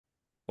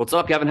What's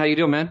up, Kevin? How you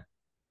doing, man?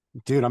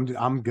 Dude,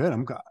 I'm good.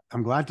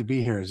 I'm glad to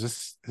be here.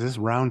 Is this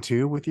round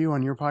two with you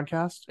on your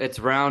podcast? It's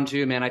round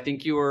two, man. I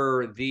think you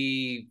were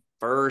the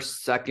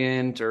first,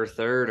 second, or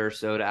third or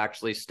so to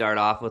actually start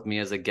off with me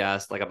as a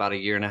guest, like about a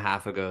year and a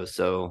half ago.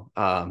 So,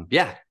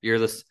 yeah, you're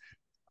the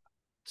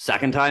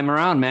second time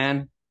around,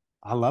 man.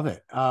 I love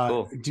it.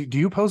 Cool. Do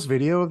you post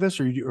video of this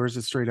or is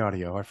it straight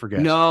audio? I forget.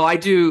 No, I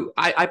do.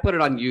 I put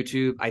it on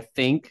YouTube, I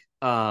think.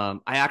 I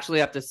actually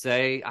have to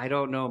say I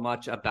don't know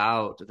much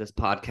about this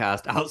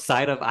podcast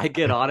outside of I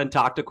get on and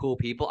talk to cool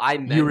people.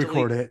 You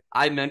record it.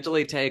 I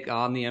mentally take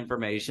on the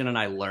information and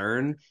I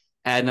learn,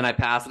 and then I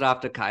pass it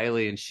off to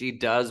Kylie and she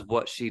does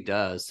what she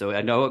does. So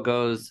I know it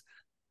goes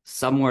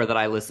somewhere that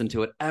I listen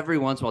to it every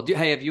once in a while.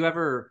 Hey, have you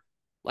ever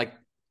like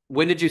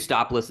when did you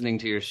stop listening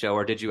to your show,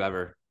 or did you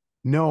ever?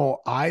 No,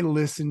 I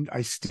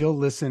still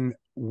listen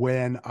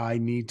when I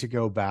need to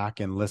go back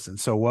and listen.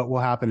 So what will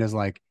happen is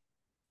like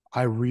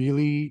I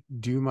really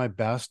do my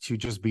best to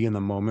just be in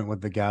the moment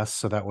with the guests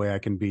so that way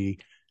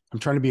I'm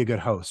trying to be a good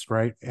host,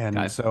 right? And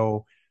Okay.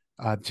 so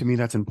to me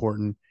that's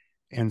important.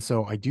 And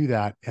so I do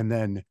that. And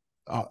then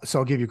so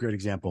I'll give you a great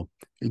example.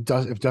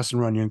 If Dustin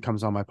Runyon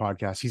comes on my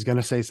podcast, he's going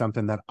to say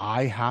something that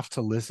I have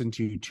to listen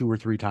to two or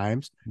three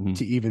times Mhm.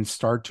 to even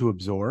start to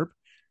absorb.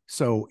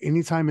 So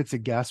anytime it's a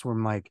guest where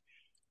I'm like,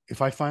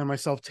 if I find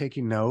myself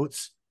taking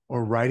notes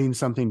or writing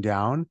something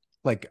down,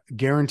 like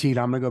guaranteed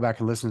I'm going to go back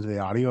and listen to the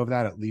audio of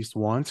that at least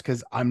once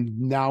because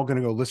I'm now going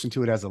to go listen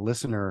to it as a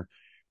listener.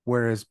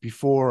 Whereas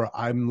before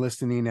I'm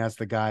listening as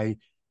the guy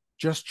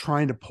just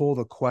trying to pull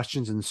the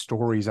questions and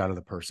stories out of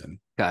the person.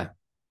 Okay.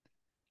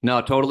 No,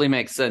 it totally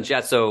makes sense.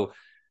 Yeah. So,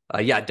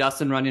 yeah,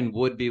 Dustin Runyon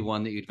would be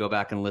one that you'd go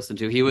back and listen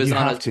to. You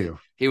have to.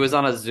 He was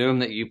on a Zoom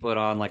that you put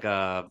on like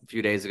a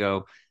few days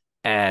ago,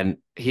 and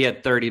he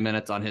had 30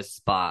 minutes on his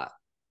spot.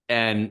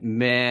 And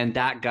man,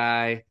 that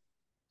guy,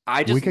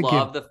 We could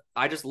give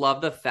I just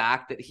love the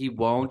fact that he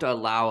won't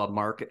allow a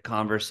market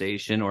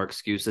conversation or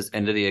excuses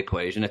into the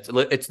equation.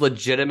 It's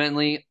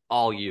legitimately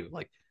all you.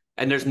 Like,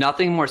 and there's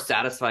nothing more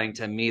satisfying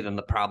to me than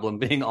the problem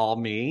being all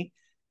me,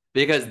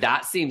 because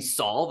that seems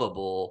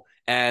solvable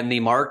and the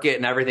market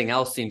and everything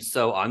else seems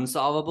so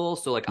unsolvable.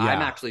 So like I'm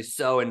yeah. actually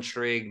so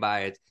intrigued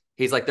by it.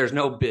 He's like, there's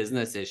no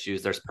business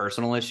issues, there's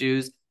personal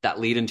issues that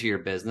lead into your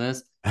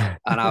business. And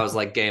I was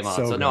like, game on.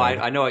 So So no, good.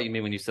 I know what you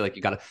mean when you say like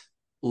you gotta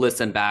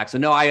listen back. So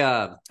no,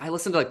 I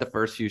listened to like the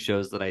first few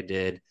shows that I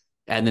did.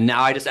 And then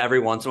now I just every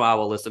once in a while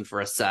will listen for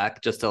a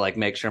sec just to like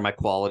make sure my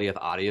quality of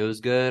audio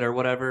is good or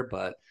whatever.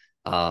 But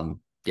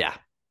yeah.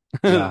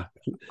 Yeah.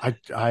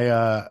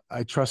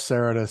 I trust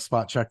Sarah to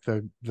spot check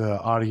the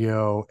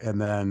audio and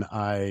then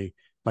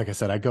like I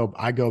said I go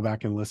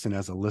back and listen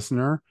as a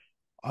listener.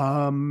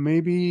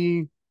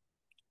 Maybe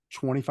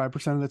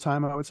 25% of the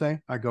time I would say.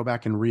 I go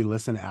back and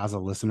re-listen as a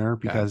listener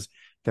Okay. because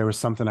there was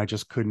something I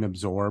just couldn't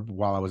absorb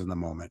while I was in the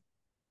moment.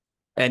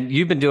 And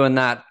you've been doing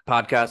that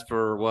podcast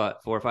for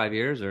what, 4 or 5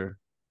 years, or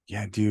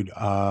Yeah, dude.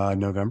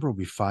 November will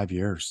be 5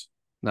 years.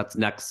 that's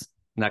next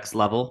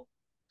level?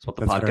 That's what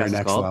the That's very podcast is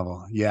next called.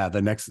 level. Yeah,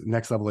 the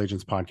next level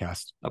agents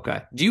podcast.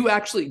 Okay. Do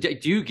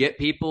you get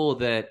people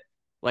that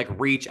like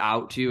reach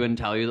out to you and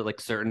tell you that like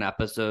certain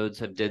episodes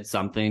have did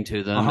something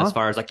to them as Uh-huh.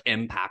 far as like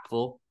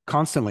impactful?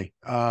 Constantly,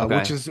 which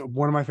Okay. is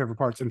one of my favorite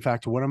parts. In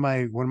fact, one of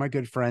my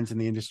good friends in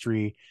the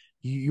industry,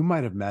 you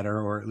might have met her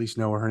or at least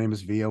know her. Her name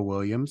is Via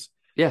Williams.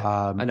 Yeah,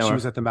 I know She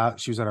was her. at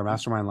she was at our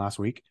mastermind last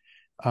week.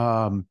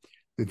 Um,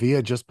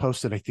 Via just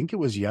posted, I think it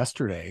was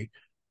yesterday,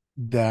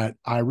 that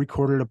I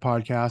recorded a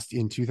podcast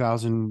in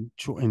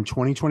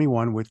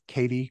 2021 with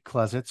Katie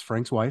Klesitz,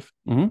 Frank's wife,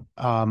 Hmm.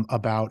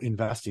 about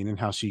investing and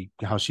how she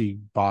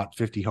bought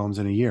 50 homes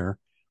in a year.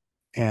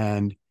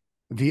 And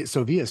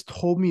Via's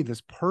told me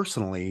this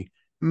personally.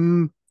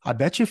 I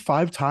bet you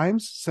 5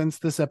 times since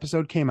this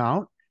episode came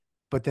out.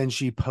 But then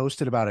she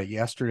posted about it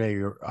yesterday,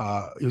 or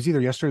it was either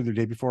yesterday or the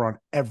day before on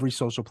every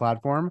social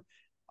platform.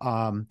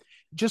 Um,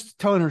 just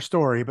telling her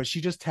story, but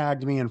she just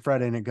tagged me and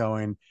Fred in it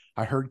going,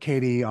 I heard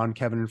Katie on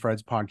Kevin and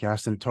Fred's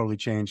podcast and it totally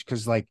changed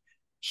because like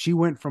she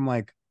went from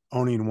like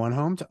owning one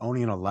home to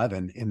owning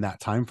 11 in that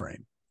time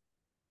frame.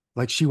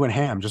 Like she went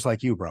ham just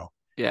like you, bro.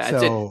 Yeah,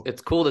 So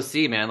it's cool to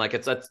see, man. Like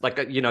it's like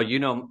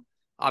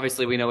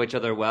obviously we know each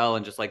other well,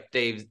 and just like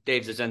Dave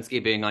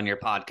Zazinski being on your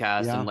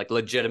podcast and yeah, like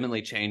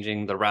legitimately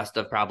changing the rest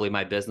of probably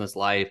my business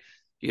life.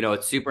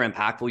 It's super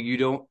impactful. You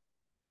don't,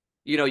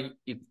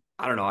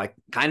 I don't know. I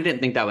kind of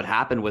didn't think that would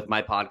happen with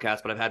my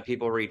podcast, but I've had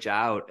people reach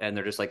out and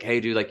they're just like, "Hey,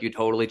 dude, like you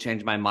totally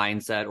changed my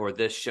mindset," or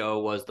 "This show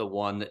was the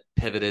one that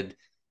pivoted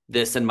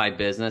this in my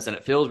business," and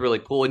it feels really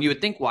cool. And you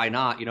would think, why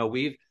not?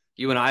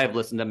 You and I have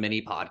listened to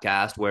many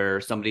podcasts where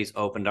somebody's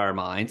opened our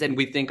minds, and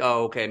we think,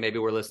 oh, okay, maybe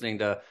we're listening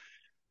to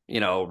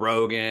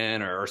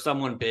Rogan or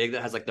someone big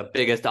that has like the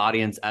biggest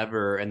audience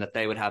ever, and that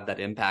they would have that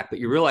impact. But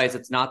you realize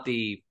it's not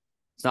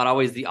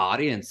always the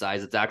audience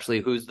size. It's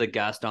actually who's the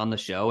guest on the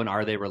show and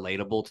are they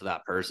relatable to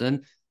that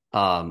person.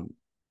 Um,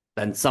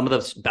 and some of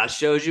the best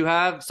shows you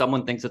have,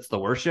 someone thinks it's the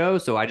worst show.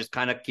 So I just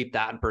kind of keep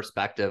that in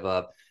perspective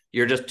of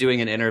you're just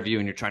doing an interview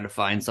and you're trying to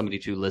find somebody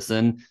to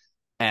listen.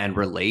 and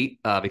relate,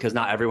 because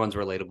not everyone's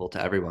relatable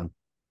to everyone.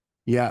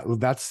 Yeah, well,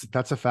 that's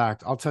a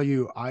fact. I'll tell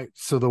you,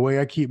 so the way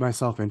I keep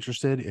myself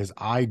interested is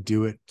I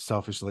do it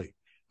selfishly.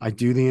 I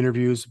do the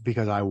interviews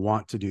because I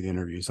want to do the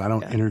interviews. I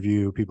don't Yeah.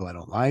 interview people I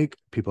don't like,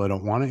 people I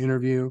don't want to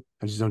interview.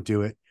 I just don't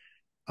do it.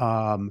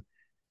 Um,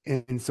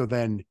 and so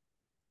then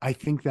I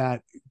think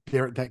that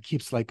that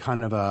keeps like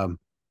kind of a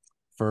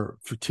for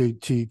to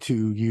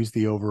use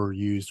the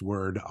overused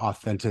word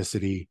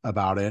authenticity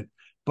about it.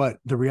 But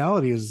the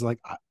reality is like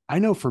I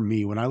know for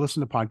me, when I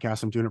listen to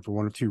podcasts, I'm doing it for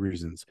one of two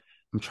reasons.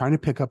 I'm trying to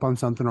pick up on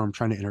something or I'm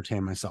trying to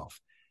entertain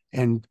myself.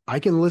 And I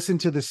can listen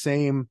to the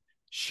same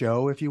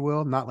show, if you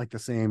will, not like the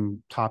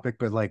same topic,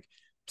 but like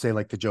say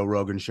like the Joe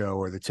Rogan show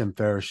or the Tim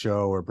Ferriss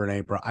show or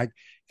Brene Brown.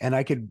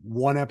 I could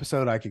one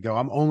episode I could go,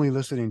 I'm only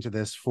listening to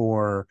this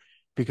for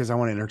because I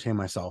want to entertain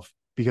myself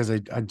because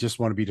I just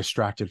want to be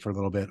distracted for a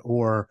little bit,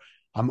 or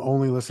I'm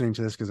only listening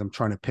to this because I'm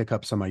trying to pick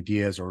up some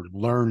ideas or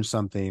learn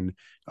something,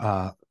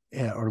 or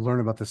learn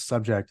about this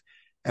subject.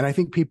 And I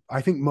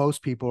think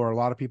most people or a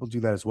lot of people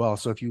do that as well.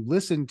 So if you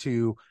listen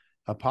to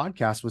a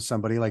podcast with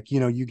somebody like,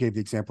 you gave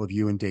the example of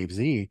you and Dave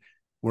Z,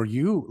 where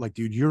you like,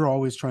 dude, you're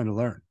always trying to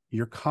learn.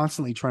 You're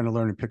constantly trying to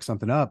learn and pick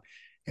something up.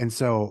 And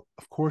so,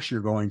 of course,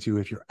 you're going to,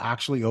 if you're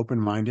actually open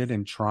minded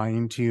and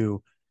trying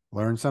to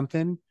learn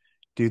something,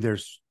 dude,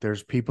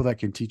 there's people that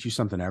can teach you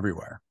something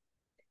everywhere.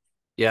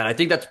 Yeah, I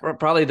think that's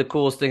probably the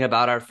coolest thing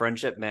about our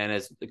friendship, man,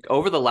 is like,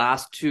 over the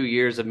last 2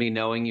 years of me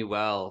knowing you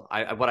well,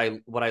 what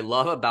I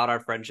love about our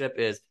friendship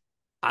is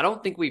I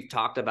don't think we've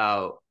talked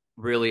about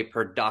really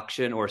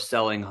production or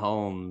selling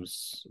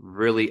homes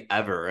really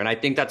ever. And I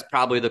think that's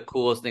probably the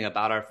coolest thing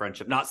about our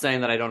friendship. Not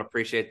saying that I don't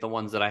appreciate the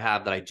ones that I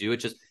have that I do.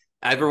 It's just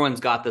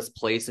everyone's got this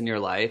place in your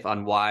life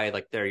on why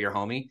like they're your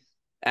homie.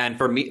 And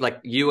for me,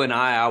 like you and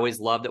I always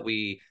love that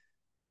we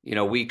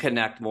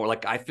connect more.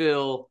 Like I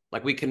feel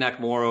like we connect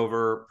more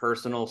over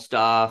personal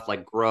stuff,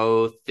 like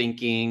growth,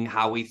 thinking,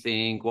 how we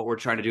think, what we're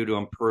trying to do to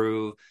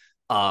improve,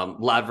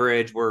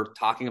 leverage. We're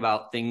talking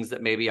about things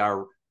that maybe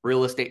our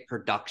real estate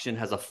production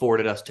has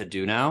afforded us to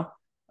do now.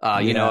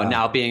 And Yeah.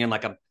 now being in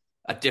like a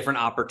different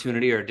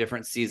opportunity or a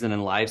different season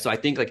in life. So I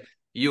think like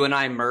you and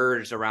I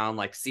merged around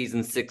like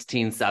season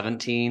 16,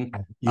 17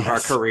 of our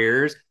Yes.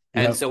 careers.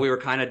 And Yep. so we were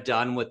kind of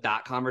done with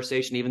that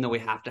conversation, even though we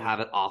have to have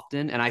it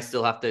often. And I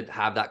still have to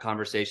have that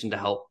conversation to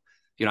help.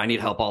 I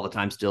need help all the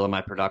time still in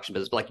my production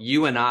business. But like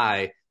you and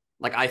I,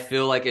 like I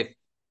feel like if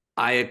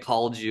I had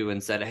called you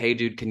and said, "Hey,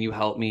 dude, can you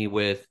help me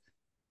with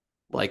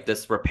like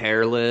this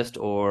repair list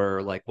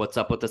or like what's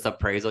up with this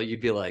appraisal?"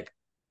 You'd be like,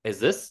 "Is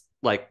this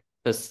like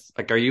this?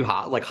 Like, are you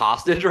like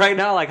hostage right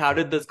now? Like, how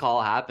did this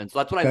call happen?" So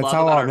that's what I That's love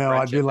how about I'll our know.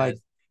 friendship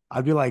is.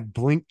 I'd be like,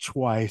 blink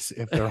twice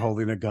if they're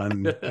holding a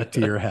gun to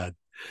your head.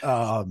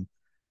 Um,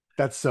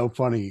 that's so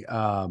funny.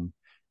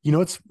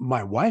 It's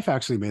my wife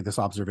actually made this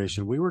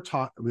observation. We were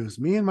taught, it was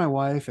me and my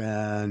wife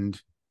and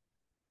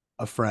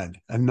a friend,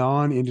 a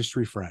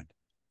non-industry friend.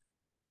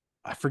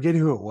 I forget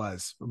who it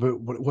was, but it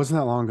wasn't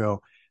that long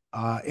ago.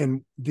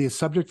 And the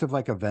subject of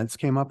like events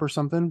came up or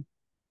something.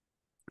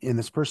 And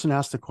this person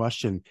asked a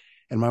question.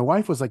 And my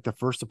wife was like the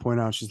first to point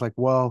out, she's like,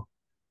 well,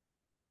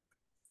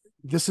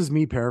 this is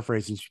me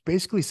paraphrasing. She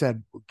basically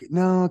said,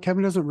 no,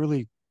 Kevin doesn't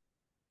really,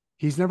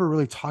 he's never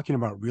really talking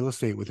about real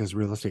estate with his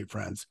real estate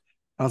friends.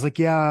 I was like,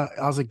 yeah,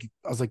 I was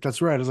like,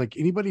 that's right. I was like,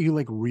 anybody who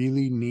like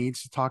really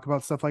needs to talk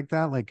about stuff like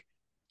that, like,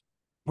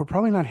 we're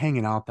probably not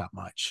hanging out that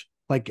much.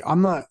 Like,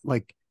 I'm not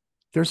like,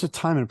 there's a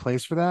time and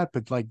place for that,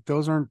 but like,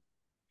 those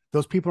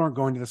people aren't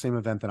going to the same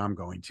event that I'm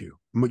going to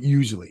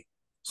usually.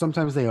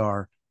 Sometimes they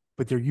are,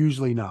 but they're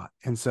usually not.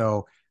 And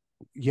so,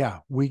 yeah,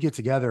 we get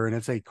together and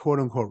it's a quote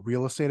unquote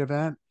real estate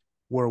event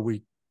where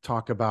we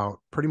talk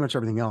about pretty much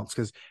everything else.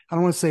 Cause I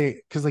don't want to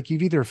say, cause like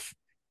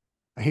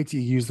I hate to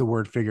use the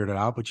word figured it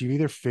out, but you've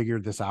either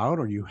figured this out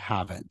or you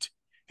haven't.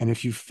 And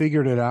if you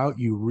figured it out,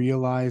 you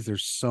realize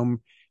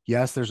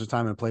yes, there's a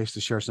time and place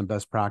to share some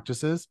best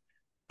practices,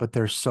 but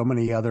there's so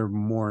many other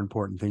more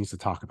important things to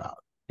talk about.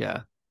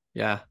 Yeah.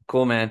 Yeah.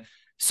 Cool, man.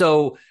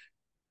 So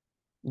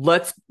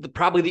let's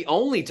probably the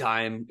only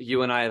time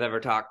you and I have ever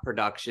talked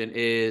production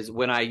is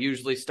when I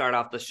usually start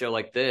off the show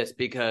like this,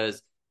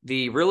 because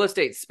the real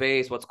estate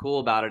space, what's cool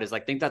about it is I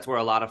think that's where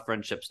a lot of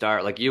friendships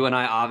start. Like you and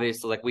I,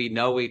 obviously, like we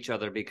know each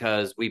other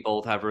because we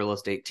both have real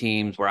estate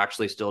teams. We're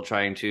actually still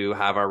trying to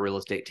have our real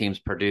estate teams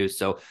produce.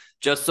 So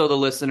just so the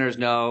listeners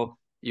know,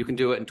 you can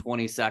do it in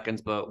 20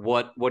 seconds, but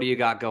what do you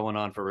got going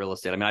on for real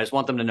estate? I mean, I just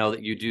want them to know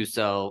that you do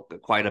sell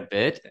quite a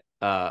bit,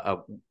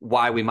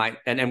 why we might,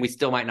 and we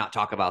still might not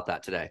talk about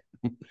that today.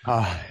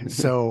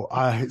 So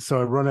I've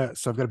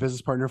got a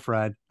business partner,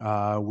 Fred.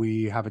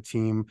 We have a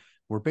team.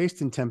 We're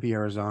based in Tempe,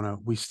 Arizona.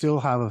 We still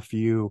have a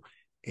few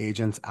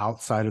agents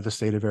outside of the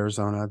state of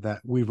Arizona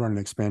that we've run an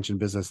expansion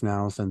business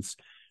now since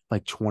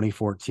like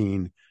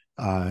 2014,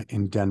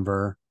 in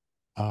Denver,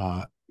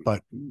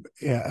 but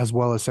yeah, as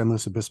well as San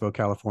Luis Obispo,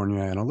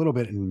 California, and a little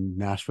bit in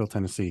Nashville,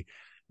 Tennessee.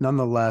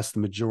 Nonetheless, the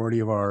majority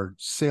of our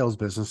sales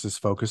business is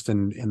focused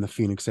in the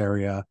Phoenix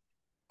area.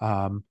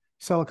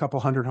 Sell a couple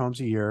hundred homes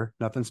a year,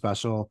 nothing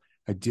special.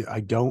 I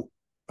don't,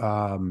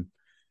 um,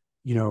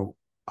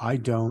 I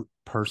don't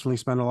personally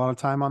spend a lot of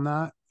time on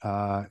that.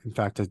 In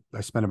fact,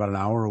 I spend about an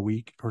hour a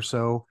week or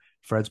so.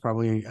 Fred's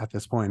probably at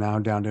this point now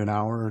down to an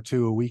hour or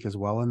two a week as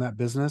well in that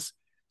business.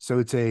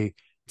 So to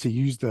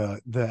use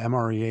the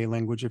MREA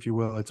language, if you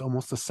will, it's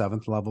almost a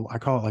seventh level. I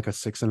call it like a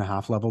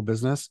 6.5 level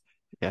business,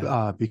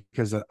 Yeah.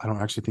 because I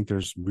don't actually think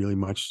there's really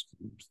much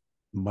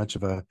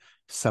of a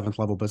seventh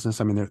level business.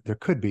 I mean, there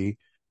could be,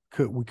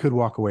 we could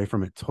walk away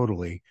from it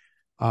totally.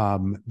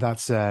 That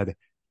said,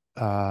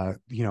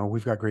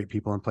 we've got great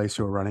people in place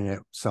who are running it,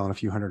 selling a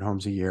few hundred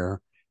homes a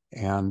year,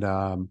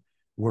 and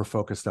we're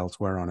focused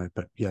elsewhere on it.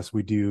 But yes,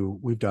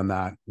 we've done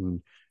that,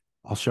 and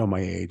I'll show my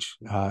age,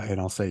 and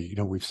I'll say,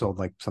 we've sold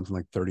like something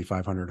like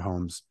 3,500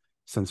 homes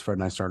since Fred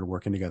and I started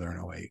working together in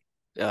 '08.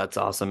 Yeah, that's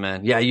awesome,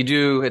 man. Yeah, you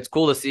do. It's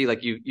cool to see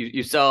like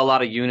you sell a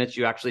lot of units.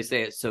 You actually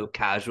say it so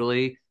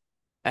casually.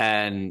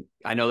 And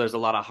I know there's a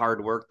lot of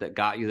hard work that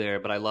got you there,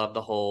 but I love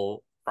the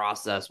whole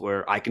process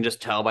where I can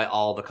just tell by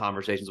all the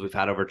conversations we've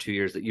had over 2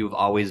 years that you've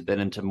always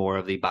been into more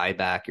of the buy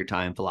back your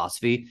time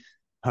philosophy.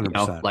 You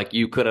know, 100%. like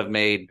you could have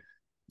made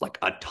like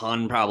a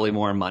ton, probably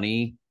more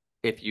money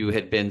if you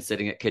had been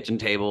sitting at kitchen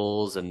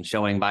tables and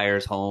showing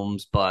buyers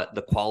homes. But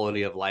the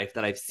quality of life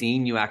that I've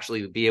seen you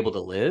actually be able to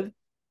live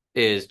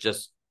is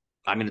just,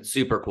 I mean, it's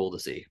super cool to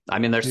see. I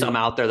mean, there's some Dude,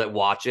 out there that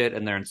watch it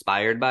and they're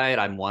inspired by it.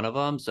 I'm one of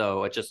them.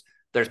 So it just,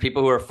 there's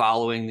people who are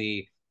following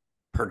the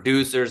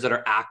producers that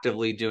are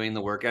actively doing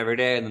the work every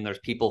day. And then there's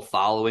people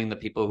following the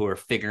people who are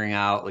figuring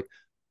out like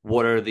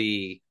what are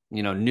the,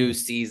 new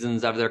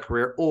seasons of their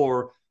career,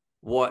 or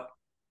what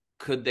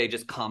could they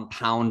just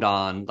compound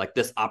on, like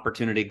this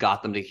opportunity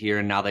got them to here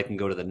and now they can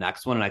go to the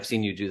next one. And I've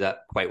seen you do that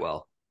quite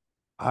well.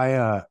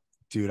 I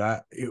dude,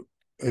 a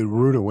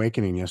rude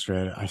awakening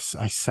yesterday. I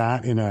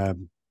sat in a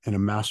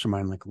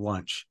mastermind like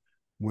lunch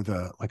with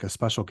a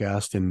special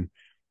guest, and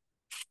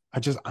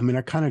I mean,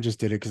 I kind of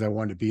just did it because I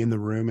wanted to be in the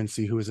room and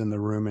see who was in the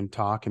room and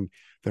talk. And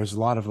there's a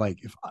lot of like,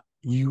 if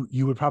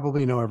you would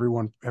probably know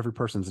every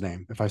person's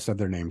name if I said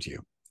their name to you.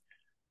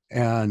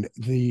 And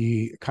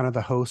the kind of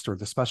the host or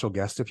the special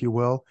guest, if you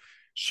will,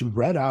 she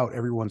read out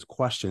everyone's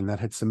question that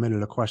had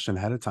submitted a question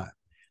ahead of time.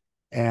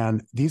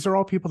 And these are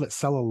all people that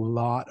sell a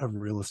lot of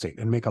real estate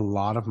and make a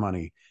lot of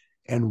money.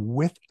 And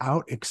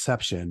without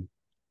exception,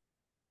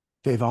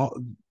 they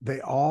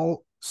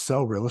all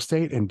sell real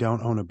estate and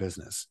don't own a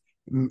business.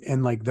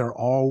 And like they're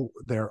all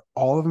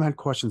of them had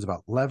questions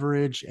about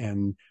leverage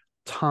and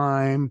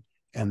time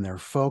and their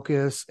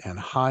focus and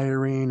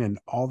hiring and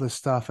all this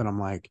stuff. And I'm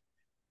like,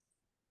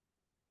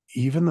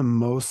 even the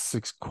most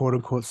quote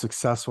unquote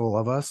successful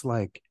of us,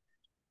 like,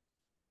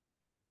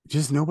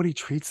 just nobody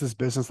treats this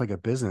business like a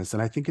business.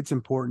 And I think it's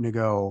important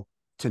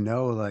to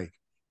know like,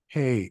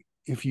 hey,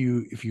 if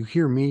you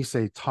hear me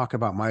say talk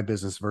about my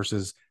business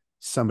versus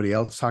somebody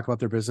else talk about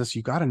their business,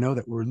 you got to know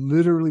that we're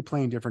literally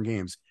playing different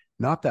games.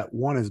 Not that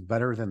one is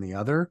better than the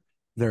other.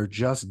 They're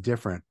just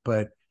different,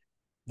 but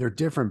they're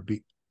different.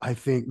 I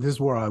think this is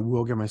where I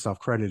will give myself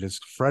credit is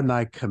Fred and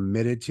I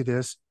committed to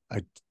this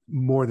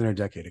more than a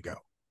decade ago.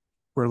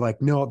 We're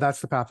like, no, that's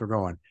the path we're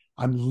going.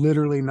 I'm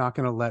literally not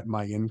going to let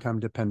my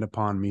income depend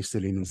upon me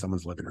sitting in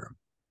someone's living room.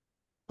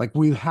 Like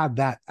we had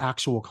that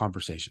actual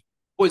conversation.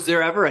 Was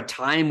there ever a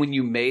time when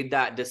you made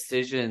that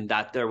decision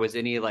that there was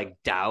any like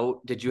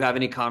doubt? Did you have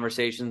any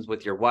conversations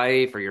with your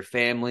wife or your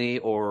family,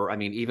 or I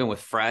mean, even with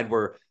Fred,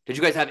 where did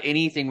you guys have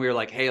anything where you're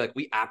like, hey, like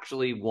we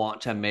actually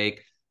want to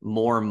make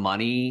more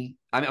money?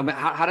 I mean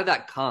how did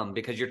that come?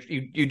 Because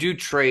you do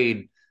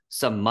trade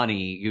some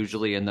money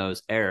usually in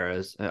those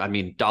eras. I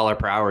mean, dollar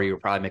per hour, you were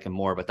probably making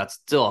more, but that's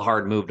still a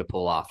hard move to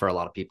pull off for a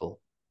lot of people.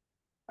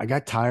 I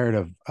got tired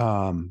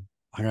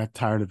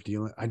of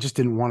dealing. I just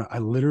didn't want to. I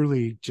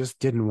literally just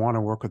didn't want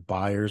to work with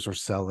buyers or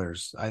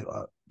sellers. I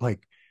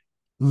like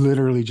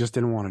literally just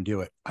didn't want to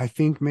do it. I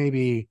think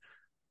maybe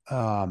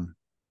um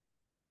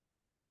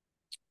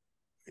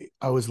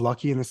I was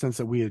lucky in the sense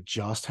that we had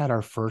just had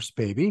our first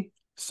baby.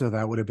 So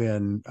that would have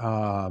been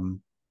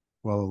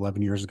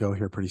 11 years ago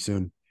here pretty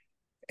soon.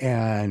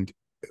 And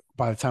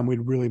by the time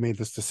we'd really made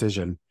this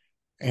decision,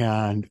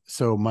 and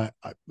so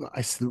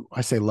I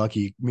say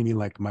lucky, meaning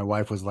like my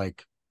wife was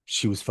like,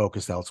 she was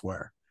focused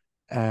elsewhere.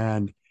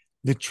 And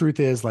the truth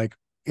is like,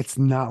 it's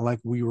not like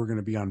we were going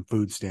to be on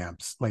food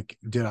stamps. Like,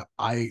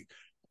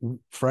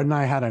 Fred and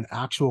I had an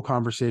actual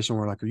conversation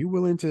where like, are you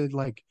willing to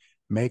like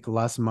make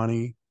less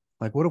money?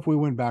 Like, what if we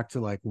went back to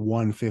like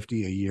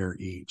 150 a year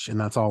each? And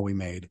that's all we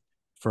made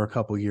for a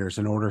couple of years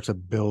in order to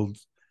build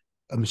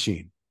a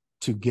machine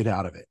to get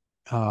out of it.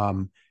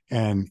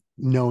 And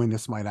knowing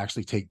this might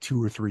actually take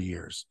 2 or 3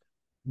 years,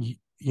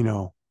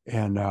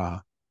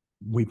 and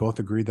we both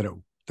agreed that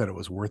it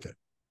was worth it.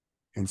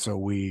 And so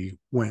we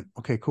went,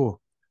 okay,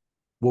 cool.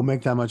 We'll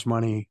make that much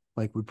money.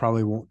 Like we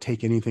probably won't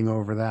take anything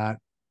over that.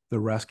 The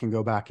rest can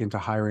go back into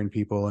hiring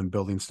people and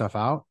building stuff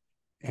out.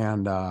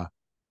 And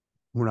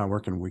we're not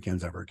working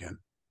weekends ever again.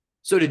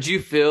 So did you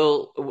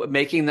feel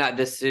making that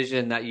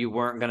decision that you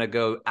weren't going to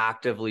go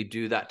actively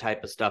do that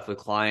type of stuff with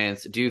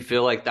clients? Do you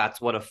feel like that's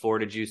what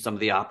afforded you some of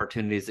the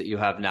opportunities that you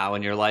have now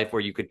in your life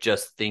where you could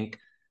just think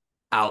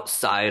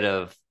outside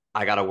of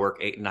I got to work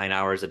 8 and 9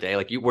 hours a day.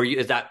 Like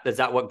is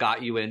that what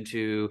got you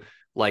into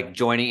like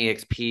joining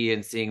EXP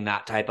and seeing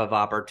that type of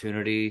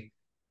opportunity?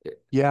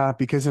 Yeah,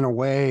 because in a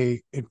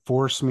way it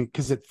forced me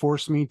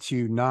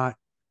to not,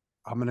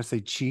 I'm going to say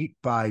cheat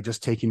by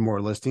just taking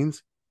more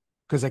listings.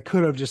 Because I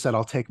could have just said,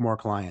 I'll take more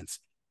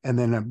clients and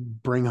then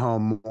bring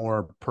home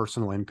more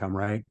personal income,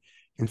 right?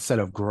 Instead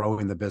of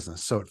growing the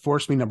business. So it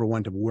forced me, number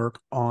one, to work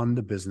on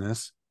the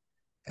business.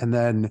 And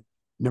then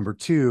number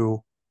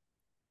two,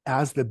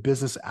 as the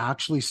business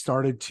actually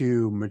started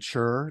to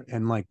mature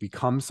and like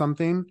become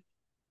something,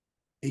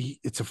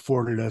 it's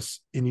afforded us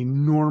an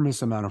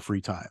enormous amount of free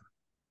time,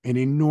 an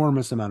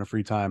enormous amount of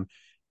free time.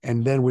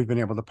 And then we've been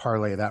able to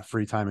parlay that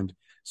free time. And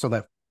so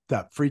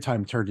that free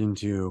time turned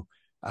into,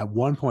 at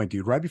one point,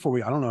 dude, right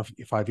before I don't know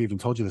if I've even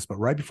told you this, but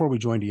right before we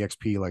joined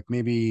EXP, like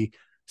maybe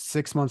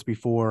 6 months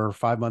before,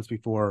 5 months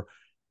before,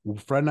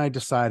 Fred and I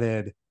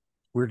decided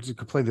we're to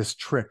play this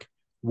trick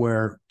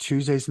where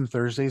Tuesdays and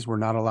Thursdays were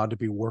not allowed to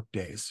be work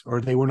days,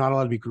 or they were not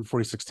allowed to be group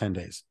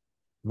 4610 days.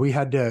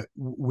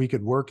 We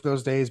could work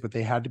those days, but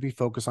they had to be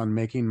focused on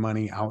making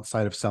money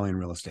outside of selling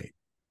real estate.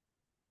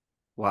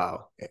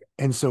 Wow.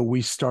 And so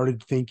we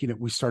started thinking that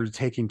we started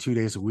taking 2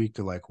 days a week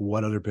to like,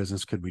 what other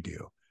business could we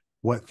do?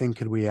 What thing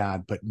could we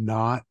add? But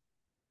not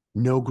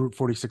no group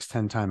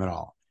 4610 time at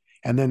all.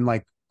 And then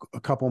like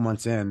a couple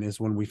months in is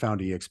when we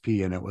found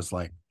EXP, and it was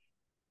like,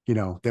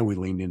 then we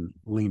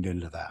leaned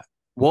into that.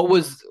 What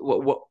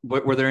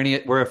were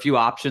there were a few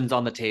options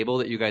on the table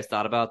that you guys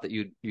thought about that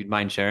you'd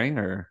mind sharing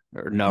or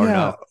no or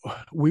Yeah, no?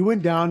 we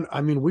went down.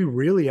 I mean, we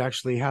really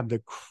actually had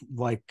the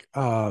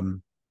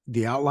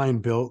outline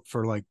built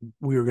for like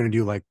we were going to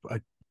do like a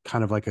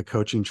kind of like a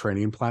coaching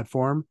training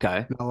platform,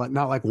 Okay.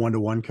 not like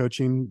one-to-one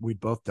coaching. We'd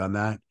both done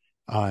that,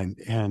 and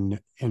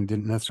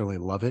didn't necessarily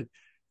love it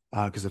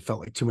because it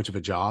felt like too much of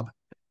a job.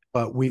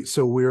 But we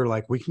were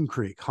like, we can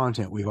create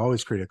content. We've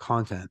always created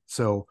content,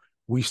 so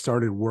we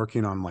started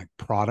working on like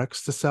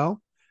products to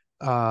sell.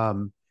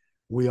 Um,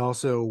 we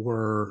also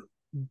were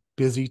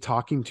busy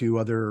talking to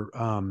other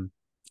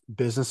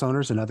business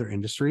owners in other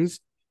industries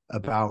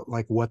about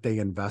like what they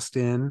invest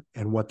in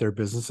and what their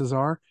businesses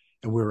are.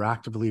 And we were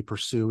actively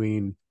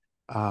pursuing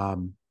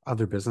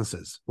other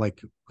businesses.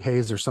 Like, hey,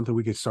 is there something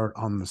we could start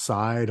on the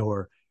side,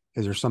 or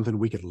is there something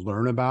we could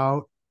learn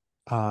about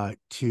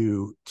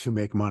to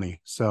make money?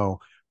 So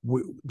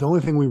the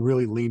only thing we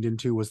really leaned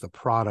into was the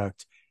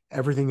product.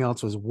 Everything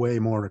else was way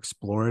more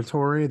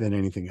exploratory than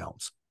anything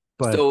else.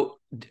 But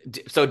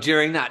So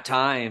during that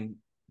time,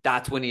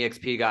 that's when it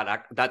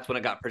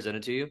got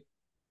presented to you.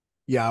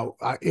 yeah,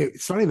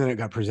 it's not even that it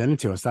got presented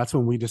to us. That's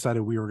when we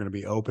decided we were going to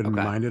be open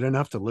Okay. minded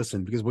enough to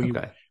listen, because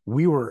Okay.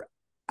 we were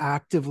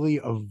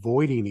actively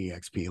avoiding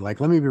EXP. Like,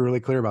 let me be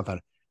really clear about that.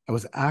 I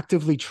was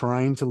actively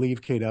trying to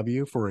leave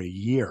KW for a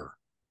year,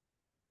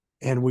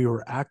 and we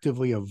were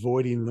actively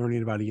avoiding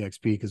learning about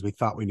EXP because we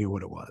thought we knew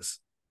what it was.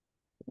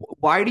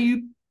 Why do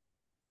you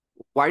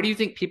why do you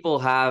think people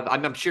have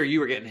I'm sure you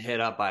were getting hit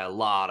up by a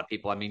lot of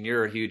people. I mean,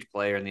 you're a huge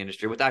player in the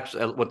industry with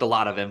a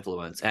lot of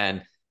influence.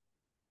 And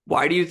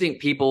why do you think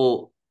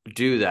people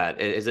do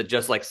that? Is it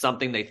just like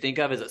something they think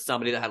of? Is it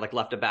somebody that had like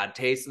left a bad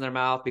taste in their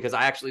mouth? Because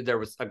there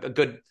was a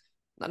good,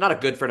 not a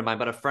good friend of mine,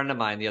 but a friend of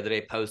mine the other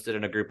day posted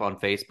in a group on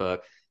Facebook,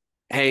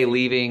 hey,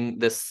 leaving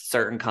this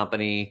certain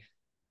company,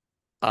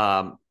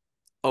 um,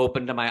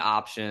 open to my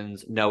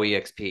options, no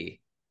EXP.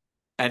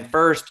 And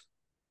first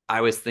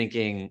I was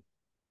thinking,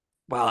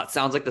 wow, it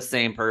sounds like the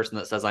same person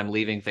that says I'm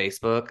leaving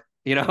Facebook,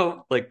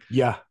 like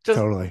Yeah, just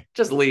totally.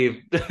 just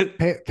leave.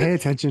 Pay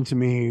attention to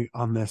me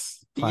on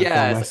this platform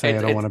I Yes, say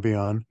I don't want to be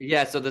on.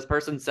 yeah. So this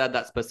person said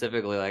that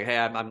specifically, like, hey,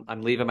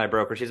 I'm leaving my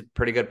broker. She's a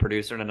pretty good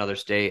producer in another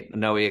state,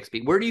 no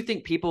EXP. Where do you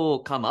think people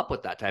come up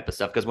with that type of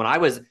stuff? Because when I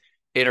was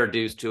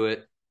introduced to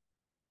it,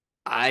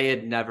 I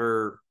had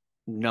never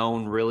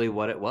known really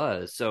what it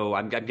was. So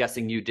I'm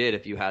guessing you did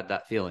if you had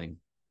that feeling.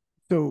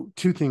 So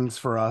two things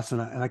for us,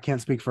 and I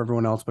can't speak for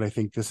everyone else, but I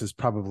think this is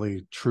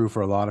probably true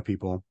for a lot of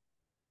people.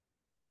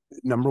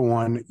 Number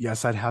one,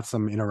 yes, I'd had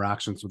some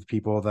interactions with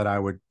people that I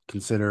would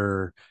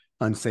consider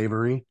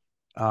unsavory.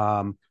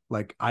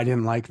 Like I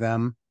didn't like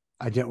them.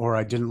 I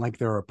didn't like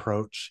their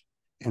approach.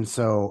 And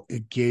so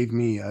it gave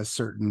me a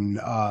certain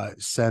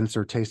sense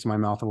or taste in my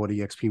mouth of what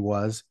EXP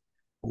was.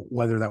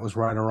 Whether that was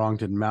right or wrong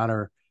didn't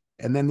matter.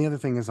 And then the other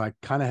thing is I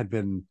kind of had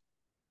been,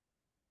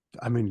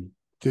 I mean,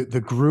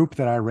 the group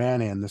that I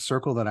ran in, the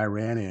circle that I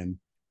ran in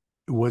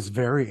was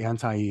very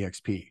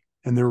anti-EXP.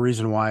 And the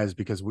reason why is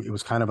because it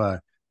was kind of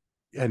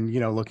and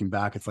looking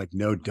back, it's like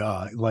no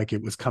duh, like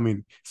it was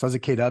coming. So I was a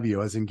KW, I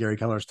was in Gary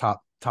Keller's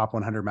top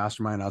 100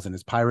 mastermind. I was in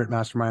his pirate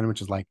mastermind, which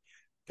is like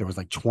there was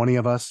like 20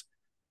 of us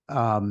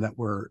that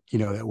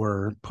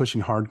were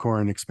pushing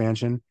hardcore and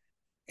expansion.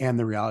 And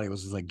the reality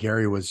was is like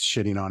Gary was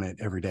shitting on it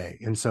every day,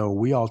 and so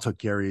we all took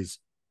Gary's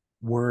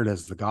word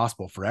as the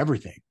gospel for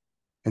everything.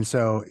 And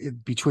so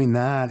between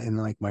that and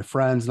like my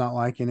friends not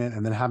liking it,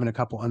 and then having a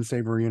couple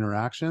unsavory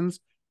interactions,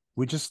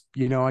 we just,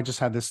 I just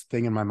had this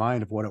thing in my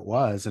mind of what it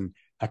was. And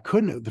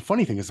the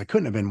funny thing is I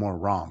couldn't have been more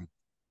wrong.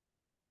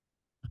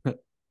 I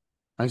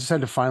just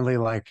had to finally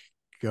like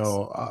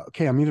go,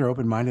 okay, I'm either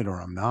open-minded or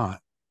I'm not.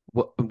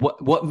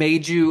 What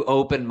made you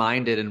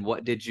open-minded, and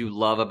what did you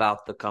love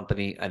about the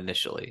company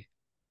initially?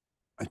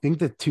 I think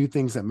the two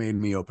things that made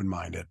me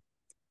open-minded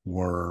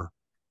were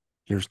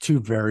there's two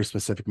very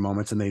specific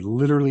moments, and they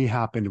literally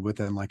happened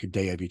within like a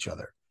day of each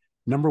other.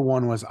 Number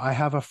one was I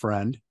have a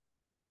friend,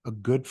 a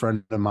good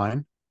friend of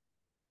mine,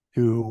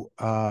 who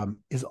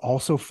is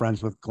also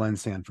friends with Glenn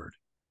Sanford.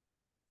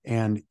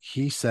 And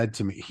he said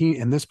to me,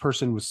 and this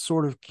person was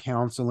sort of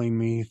counseling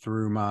me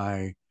through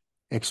my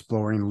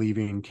exploring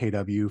leaving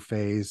KW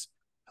phase,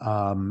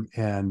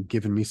 and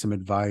giving me some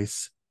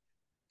advice.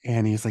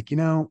 And he's like,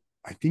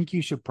 I think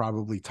you should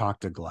probably talk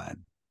to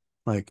Glenn.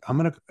 He's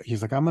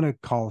like, I'm gonna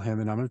call him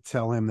and I'm gonna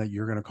tell him that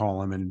you're gonna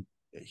call him and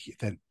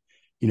that,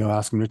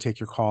 ask him to take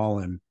your call.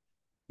 And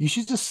you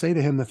should just say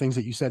to him the things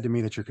that you said to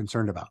me that you're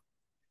concerned about.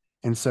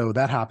 And so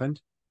that happened.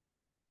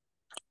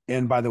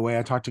 And by the way,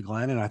 I talked to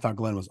Glenn and I thought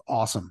Glenn was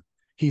awesome.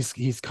 He's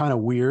kind of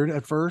weird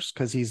at first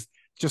because he's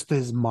just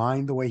his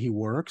mind, the way he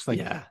works. Like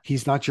Yeah.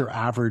 he's not your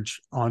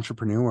average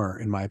entrepreneur,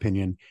 in my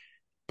opinion.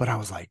 But I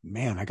was like,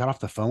 man, I got off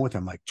the phone with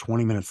him like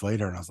 20 minutes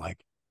later and I was like,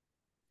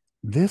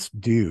 this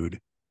dude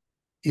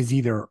is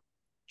either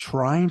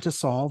trying to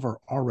solve or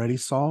already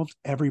solved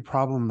every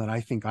problem that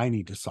I think I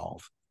need to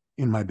solve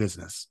in my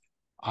business.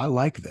 I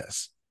like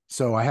this.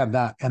 So I have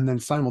that. And then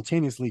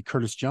simultaneously,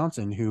 Curtis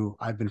Johnson, who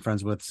I've been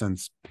friends with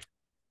since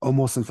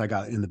I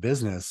got in the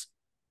business,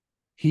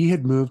 he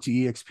had moved to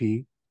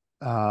eXp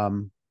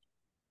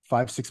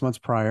 5, 6 months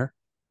prior.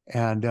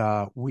 And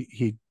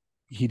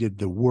he did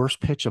the worst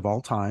pitch of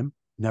all time.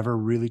 Never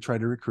really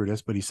tried to recruit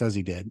us, but he says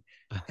he did.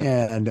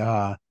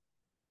 And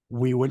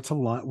we went to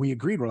lunch. We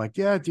agreed. We're like,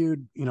 yeah,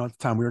 dude, at the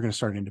time we were going to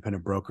start an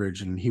independent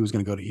brokerage and he was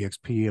going to go to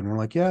eXp. And we're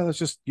like, yeah, let's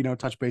just,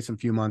 touch base in a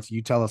few months.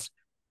 You tell us,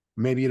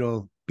 maybe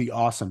it'll be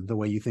awesome the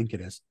way you think it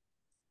is.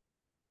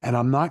 And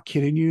I'm not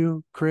kidding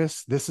you,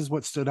 Chris. This is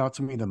what stood out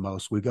to me the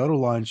most. We go to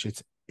lunch.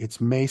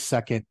 It's May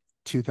 2nd,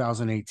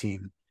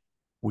 2018.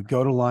 We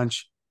go to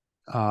lunch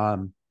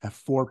at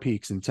Four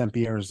Peaks in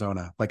Tempe,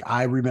 Arizona. Like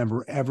I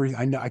remember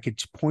I know I could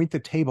point the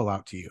table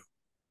out to you.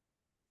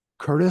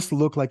 Curtis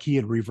looked like he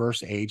had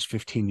reverse aged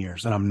 15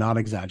 years, and I'm not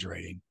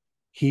exaggerating.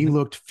 He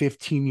looked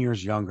 15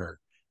 years younger.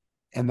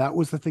 And that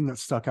was the thing that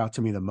stuck out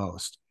to me the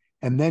most.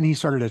 And then he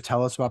started to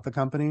tell us about the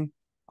company.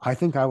 I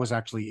think I was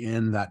actually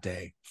in that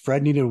day.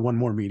 Fred needed one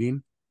more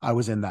meeting. I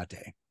was in that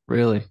day.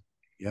 Really?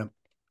 Yep.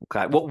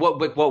 Okay.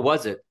 What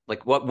was it?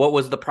 Like what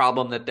was the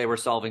problem that they were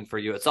solving for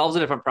you? It solves a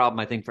different problem,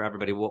 I think, for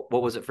everybody. What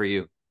was it for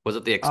you? Was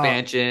it the Uh,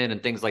 expansion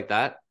and things like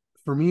that?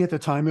 for me at the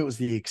time, it was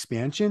the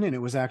expansion and it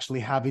was actually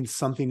having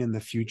something in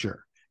the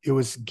future. It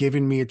was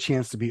giving me a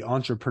chance to be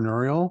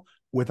entrepreneurial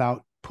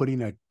without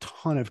putting a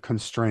ton of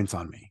constraints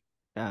on me.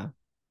 Yeah.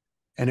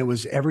 And it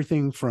was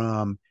everything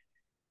from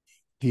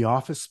the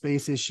office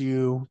space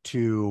issue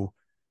to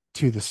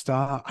the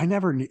stock.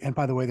 And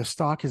by the way, the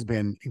stock has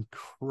been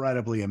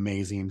incredibly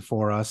amazing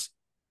for us.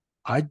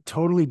 I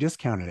totally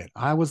discounted it.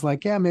 I was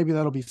like, yeah, maybe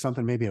that'll be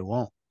something, maybe it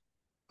won't.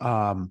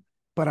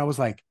 But I was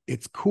like,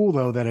 it's cool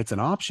though that it's an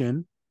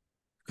option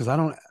because I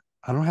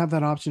don't have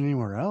that option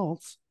anywhere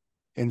else.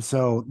 And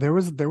so there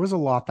was a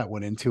lot that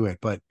went into it,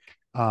 but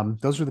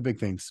those were the big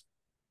things.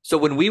 So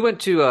when we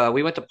went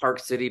to Park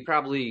City,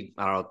 probably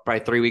I don't know,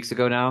 probably 3 weeks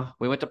ago now.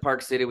 We went to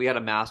Park City. We had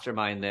a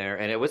mastermind there,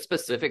 and it was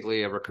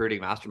specifically a recruiting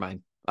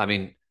mastermind. I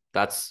mean,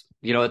 that's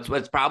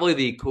it's probably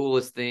the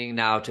coolest thing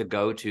now to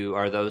go to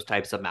are those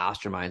types of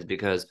masterminds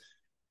because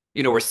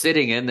we're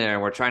sitting in there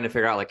and we're trying to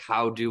figure out like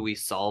how do we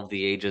solve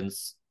the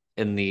agents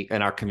in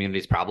our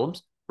community's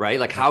problems, right?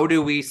 Like Yep. how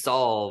do we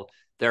solve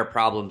their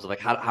problems? Like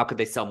how could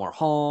they sell more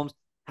homes?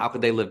 How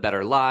could they live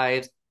better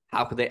lives?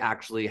 How could they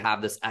actually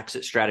have this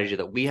exit strategy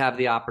that we have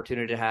the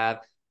opportunity to have?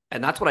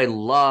 And that's what I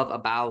love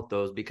about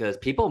those because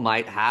people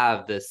might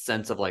have this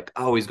sense of like,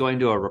 oh, he's going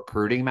to a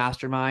recruiting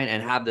mastermind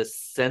and have this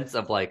sense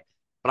of like,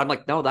 but I'm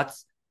like, no,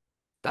 that's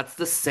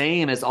the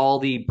same as all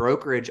the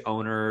brokerage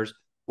owners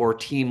or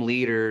team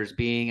leaders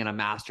being in a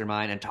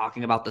mastermind and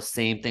talking about the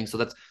same thing. So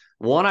that's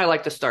one I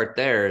like to start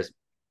there is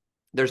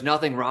there's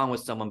nothing wrong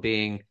with someone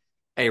being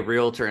a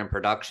realtor in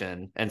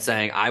production and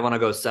saying, I want to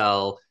go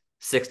sell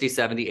 60,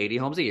 70, 80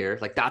 homes a year.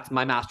 Like that's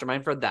my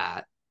mastermind for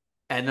that.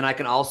 And then I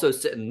can also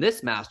sit in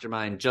this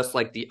mastermind, just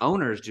like the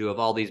owners do of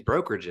all these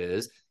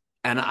brokerages.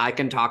 And I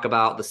can talk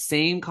about the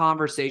same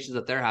conversations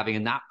that they're having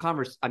in that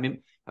conversation. I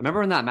mean, I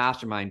remember in that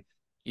mastermind,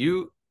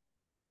 you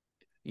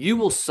you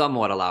will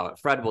somewhat allow it.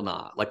 Fred will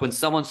not. Like when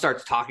someone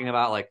starts talking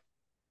about like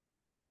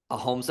a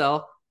home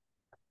sale,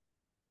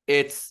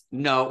 it's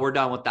no, we're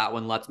done with that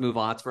one. Let's move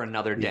on. It's for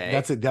another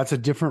Yeah, day. that's a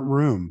different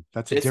room.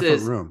 That's a This different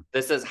is room.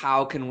 this is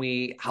how can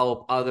we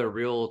help other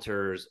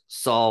realtors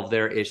solve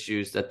their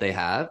issues that they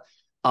have.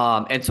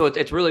 And so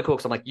it's really cool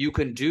because I'm like, you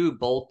can do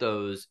both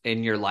those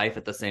in your life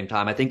at the same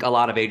time. I think a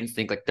lot of agents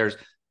think like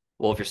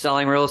well, if you're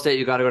selling real estate,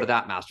 you got to go to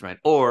that mastermind,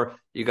 or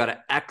you got to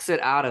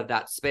exit out of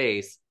that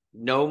space.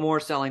 No more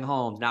selling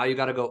homes. Now you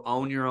got to go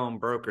own your own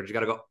brokerage.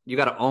 You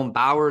got to own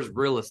Bowers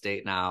Real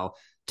Estate now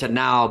to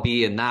now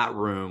be in that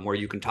room where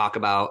you can talk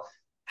about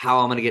how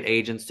I'm going to get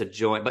agents to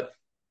join. But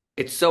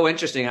it's so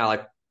interesting how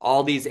like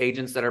all these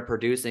agents that are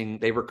producing,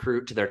 they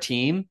recruit to their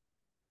team.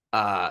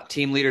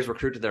 Team leaders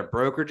recruit to their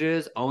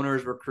brokerages,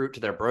 owners recruit to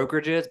their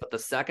brokerages. But the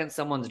second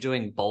someone's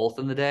doing both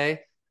in the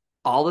day,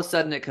 all of a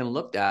sudden it can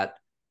looked at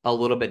a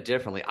little bit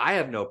differently. I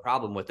have no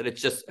problem with it.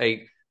 It's just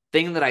a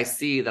thing that I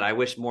see that I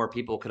wish more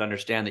people could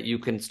understand, that you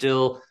can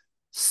still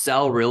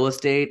sell real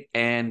estate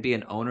and be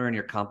an owner in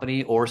your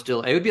company, or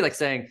still, it would be like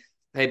saying,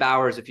 hey,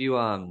 Bowers, if you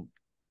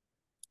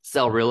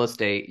sell real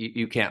estate,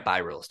 you can't buy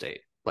real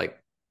estate.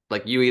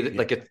 Like you either Yeah.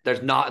 like if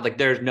there's not like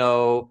there's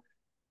no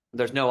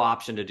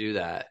option to do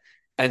that.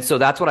 And so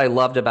that's what I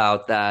loved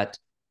about that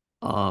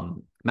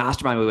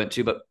mastermind we went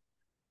to. But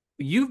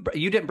you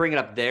didn't bring it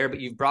up there,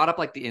 but you've brought up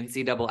like the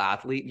NCAA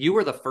athlete. You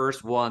were the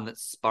first one that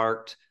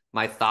sparked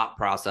my thought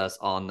process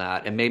on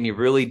that and made me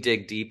really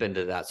dig deep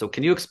into that. So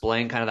can you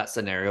explain kind of that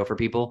scenario for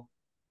people?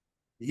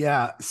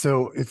 Yeah,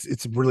 so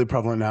it's really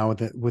prevalent now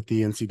with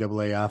the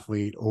NCAA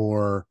athlete,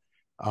 or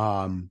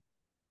one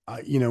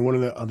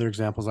of the other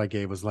examples I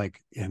gave was like,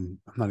 and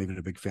I'm not even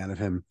a big fan of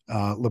him,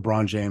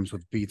 LeBron James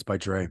with Beats by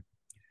Dre.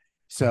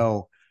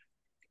 So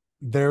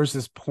there's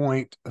this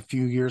point a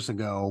few years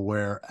ago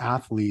where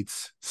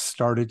athletes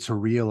started to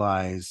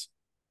realize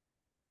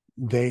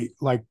they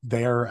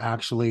are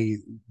actually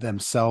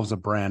themselves a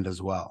brand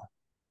as well.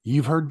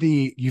 You've heard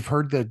the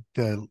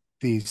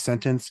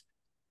sentence,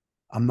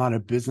 I'm not a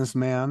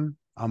businessman,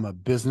 I'm a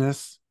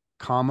business,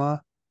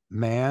 comma,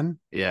 man,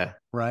 Yeah.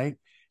 right?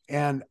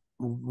 And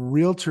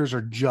realtors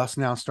are just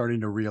now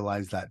starting to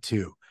realize that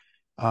too.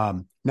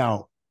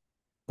 Now,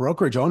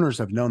 brokerage owners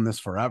have known this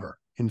forever.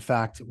 In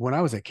fact, when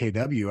I was at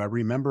KW, I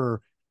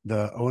remember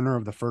the owner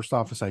of the first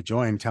office I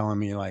joined telling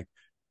me, like,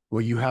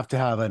 well, you have to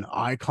have an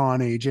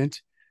icon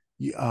agent.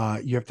 You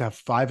have to have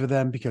 5 of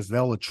them because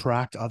they'll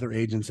attract other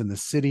agents in the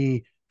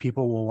city.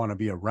 People will want to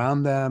be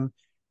around them.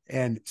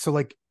 And so,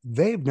 like,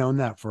 they've known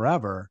that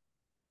forever,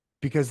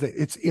 because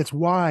it's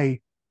why,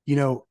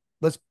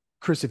 let's,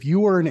 Chris, if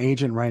you were an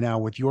agent right now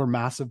with your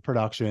massive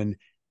production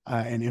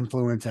and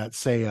influence at,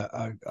 say,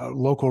 a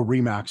local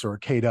Remax or a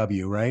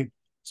KW, right?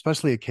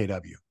 Especially a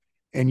KW,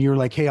 and you're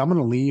like, hey, I'm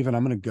going to leave and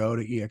I'm going to go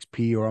to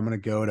EXP, or I'm going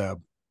to go to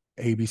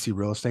ABC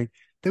Real Estate,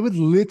 they would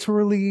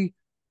literally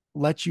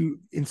let you,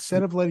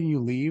 instead of letting you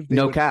leave,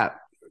 No cap.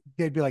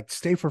 they'd be like,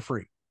 stay for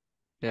free.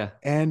 Yeah.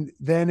 And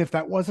then if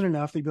that wasn't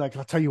enough, they'd be like,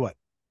 I'll tell you what.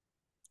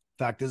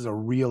 In fact, this is a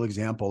real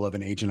example of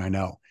an agent I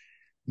know.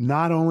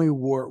 Not only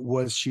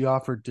was she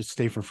offered to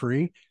stay for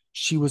free,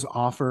 she was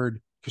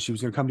offered, because she was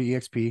going to come to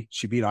EXP,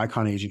 she'd be an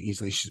icon agent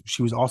easily.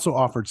 She was also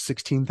offered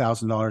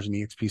 $16,000 in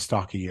EXP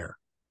stock a year.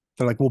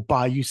 They're like, we'll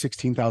buy you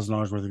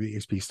 $16,000 worth of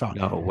EXP stock.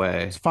 No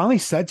way. It's finally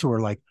said to her,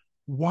 like,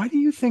 why do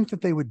you think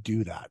that they would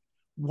do that?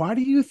 Why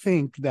do you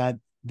think that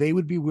they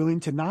would be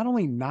willing to not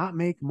only not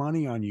make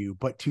money on you,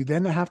 but to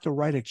then have to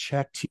write a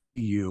check to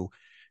you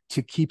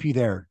to keep you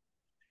there?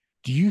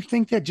 Do you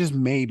think that just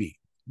maybe,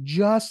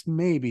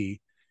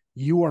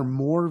 you are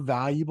more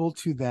valuable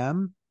to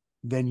them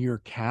than your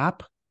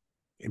cap,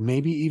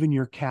 maybe even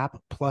your cap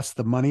plus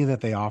the money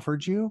that they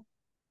offered you?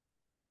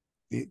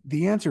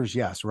 The answer is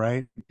yes,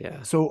 right?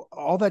 Yeah. So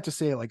all that to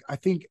say, like, I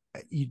think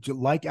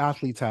like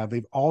athletes have,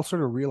 they've all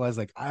sort of realized,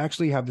 like, I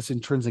actually have this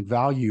intrinsic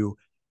value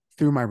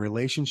through my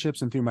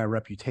relationships and through my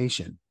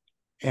reputation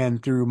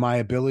and through my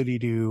ability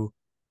to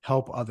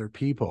help other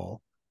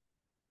people.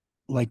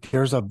 Like,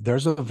 there's a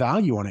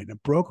value on it.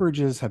 And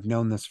brokerages have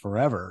known this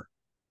forever,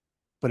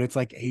 but it's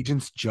like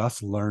agents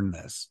just learned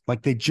this.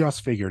 Like, they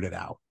just figured it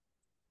out.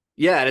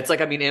 Yeah, and it's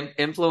like, I mean,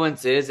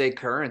 influence is a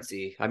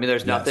currency. I mean,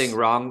 there's nothing Yes.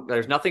 wrong.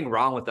 There's nothing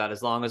wrong with that,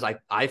 as long as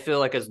I feel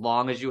like, as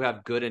long as you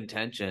have good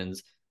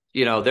intentions,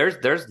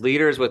 there's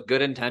leaders with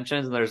good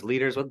intentions and there's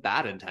leaders with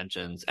bad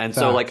intentions. And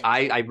so like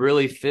Fact. I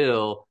really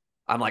feel,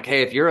 I'm like,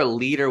 hey, if you're a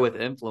leader with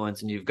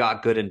influence and you've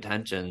got good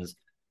intentions,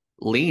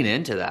 lean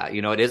into that.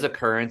 It is a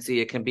currency.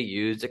 It can be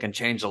used. It can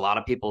change a lot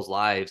of people's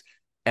lives.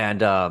 And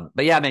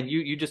but yeah, man,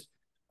 you just,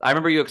 I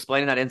remember you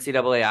explaining that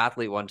NCAA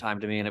athlete one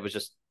time to me, and it was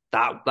just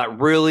that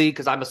really,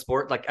 because I'm a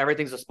sport, like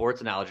everything's a sports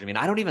analogy. I mean,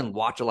 I don't even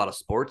watch a lot of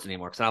sports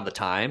anymore because I don't have the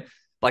time.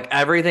 Like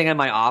everything in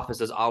my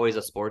office is always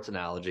a sports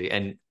analogy.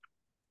 And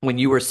when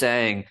you were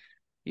saying,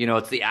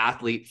 it's the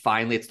athlete,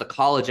 finally, it's the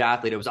college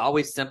athlete. It was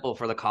always simple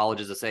for the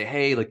colleges to say,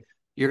 hey, like,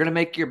 you're going to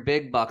make your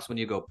big bucks when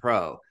you go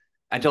pro.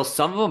 Until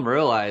some of them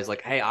realize,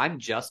 like, hey, I'm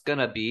just going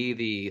to be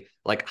the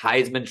like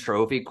Heisman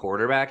Trophy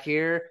quarterback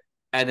here.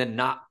 And then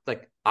not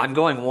like, I'm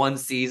going 1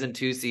 season,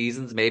 2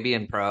 seasons, maybe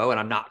in pro, and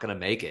I'm not going to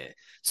make it.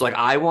 So like,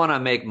 I want to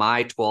make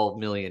my 12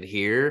 million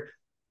here.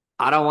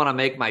 I don't want to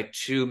make my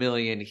 2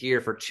 million here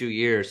for 2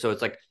 years. So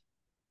it's like,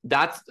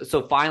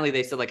 so finally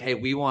they said, like, hey,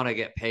 we want to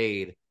get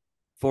paid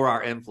for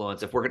our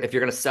influence. If you're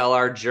gonna sell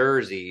our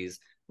jerseys,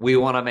 we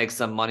want to make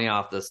some money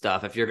off this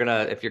stuff. If you're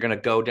gonna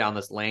go down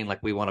this lane, like,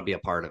 we want to be a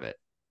part of it.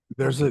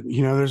 There's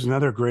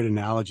another great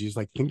analogy. Is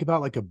like, think about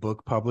like a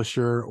book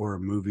publisher or a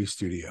movie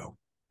studio.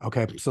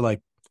 Okay. So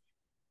like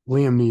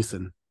Liam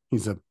Neeson,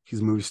 he's a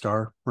movie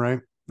star,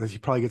 right? He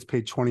probably gets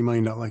paid $20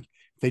 million. Like,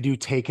 they do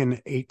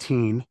Taken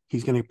 18,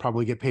 he's going to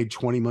probably get paid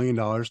 $20 million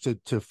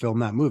to film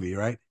that movie,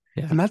 right?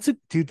 And that's a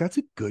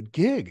good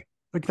gig.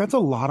 Like that's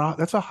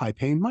a high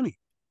paying money.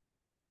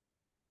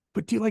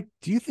 But do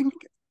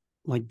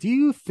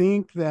you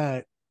think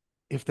that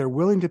if they're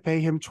willing to pay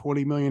him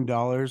 $20 million,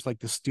 like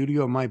the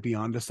studio might be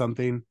onto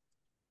something?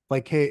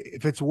 Like, hey,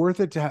 if it's worth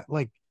it to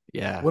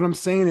Yeah. what I'm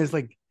saying is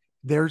like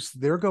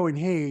they're going,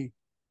 hey,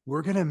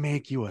 we're gonna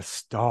make you a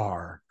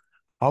star.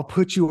 I'll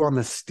put you on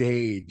the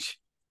stage.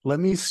 Let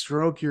me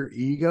stroke your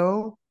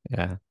ego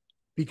Yeah.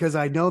 because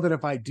I know that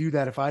if I do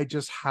that, if I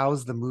just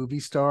house the movie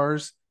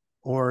stars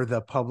or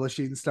the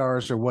publishing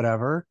stars or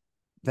whatever,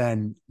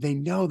 then they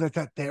know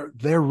that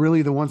they're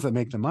really the ones that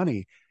make the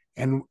money.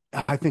 And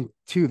I think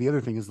too, the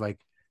other thing is like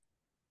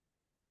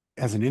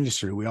as an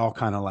industry, we all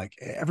kind of like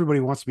everybody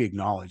wants to be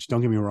acknowledged.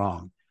 Don't get me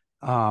wrong.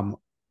 Um,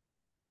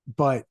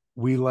 but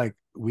we let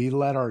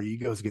our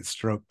egos get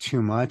stroked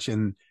too much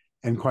and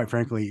quite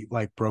frankly,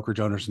 like brokerage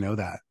owners know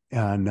that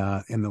and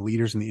the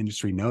leaders in the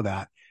industry know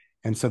that.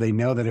 And so they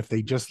know that if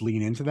they just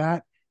lean into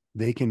that,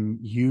 they can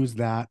use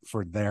that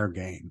for their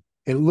gain.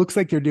 It looks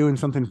like they're doing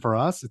something for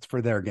us, it's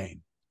for their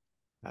gain.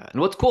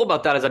 And what's cool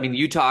about that is, I mean,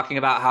 you talking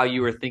about how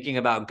you were thinking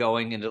about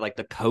going into like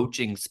the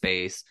coaching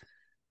space.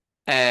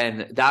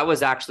 And that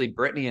was actually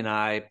Brittany and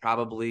I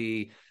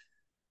probably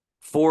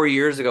 4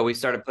 years ago, we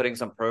started putting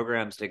some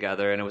programs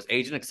together and it was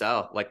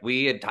AgentXcel. Like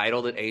we had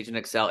titled it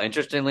AgentXcel.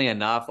 Interestingly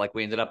enough, like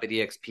we ended up at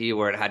eXp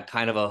where it had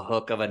kind of a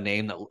hook of a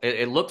name that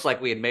it looks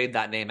like we had made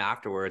that name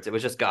afterwards. It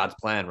was just God's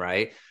plan,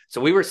 right?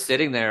 So we were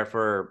sitting there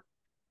for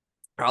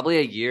probably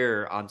a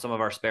year on some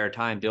of our spare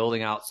time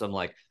building out some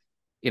like,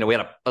 we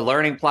had a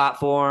learning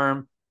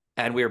platform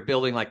and we were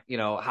building like,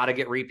 how to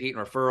get repeat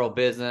and referral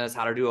business,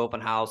 how to do open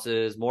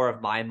houses, more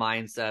of my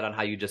mindset on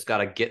how you just got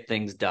to get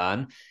things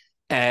done.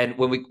 And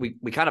when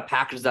we kind of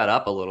packaged that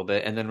up a little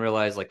bit and then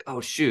realized like, oh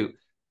shoot,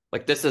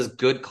 like this is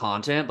good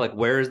content. Like,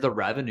 where's the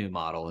revenue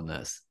model in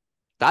this?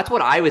 That's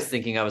what I was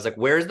thinking. I was like,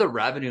 where's the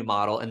revenue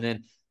model? And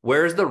then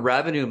where's the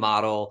revenue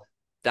model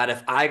that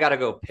if I got to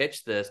go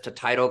pitch this to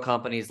title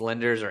companies,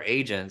 lenders, or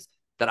agents,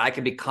 that I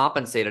can be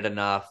compensated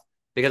enough?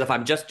 Because if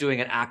I'm just doing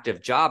an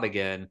active job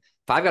again,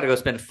 if I've got to go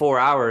spend 4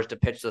 hours to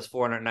pitch this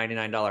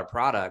 $499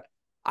 product,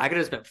 I could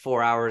have spent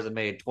 4 hours and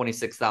made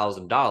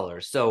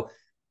 $26,000. So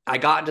I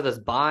got into this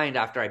bind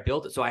after I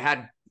built it. So I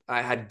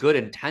had good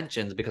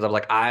intentions because I'm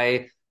like,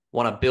 I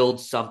want to build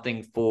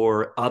something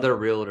for other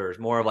realtors,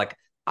 more of like,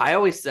 I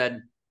always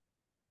said,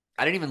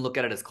 I didn't even look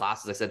at it as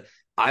classes. I said,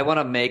 I want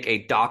to make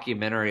a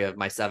documentary of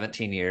my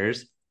 17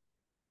 years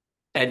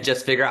and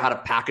just figure out how to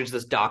package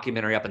this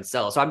documentary up and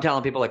sell it. So I'm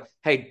telling people like,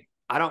 hey,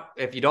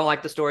 if you don't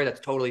like the story, that's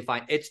totally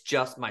fine. It's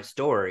just my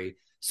story.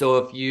 So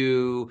if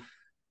you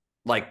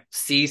like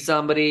see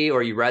somebody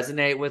or you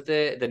resonate with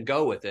it, then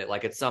go with it.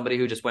 Like it's somebody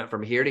who just went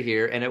from here to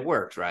here and it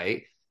worked,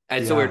 right?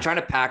 And so we were Yeah. trying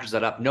to package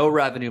that up. No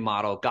revenue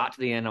model. Got to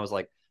the end. I was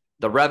like,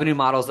 the revenue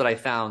models that I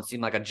found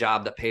seemed like a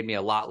job that paid me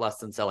a lot less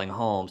than selling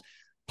homes.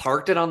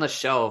 Parked it on the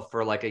shelf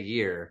for like a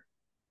year.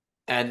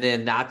 And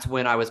then that's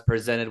when I was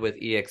presented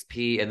with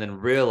EXP and then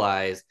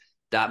realized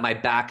that my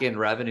back end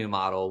revenue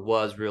model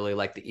was really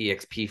like the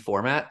EXP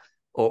format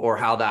or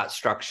how that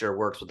structure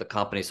works with the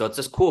company. So it's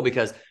just cool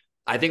because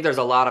I think there's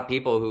a lot of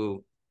people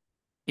who,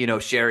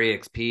 share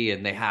EXP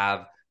and they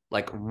have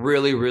like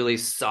really, really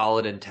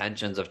solid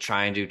intentions of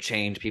trying to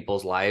change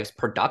people's lives,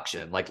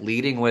 production, like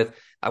leading with,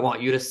 I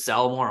want you to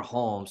sell more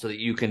homes so that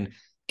you can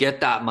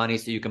get that money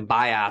so you can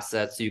buy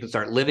assets, so you can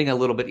start living a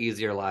little bit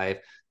easier life.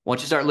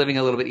 Once you start living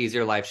a little bit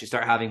easier life, you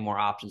start having more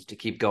options to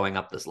keep going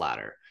up this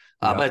ladder.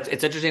 Yep. But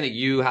it's interesting that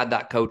you had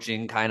that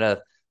coaching kind of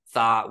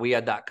thought. We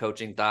had that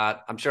coaching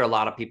thought. I'm sure a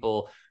lot of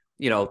people,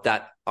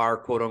 that are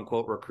quote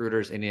unquote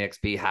recruiters in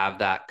EXP have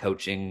that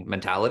coaching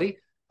mentality.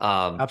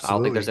 I don't think there's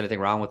Absolutely. anything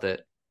wrong with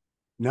it.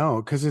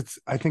 No, because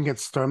I think it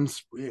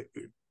stems, you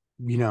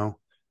know,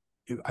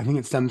 I think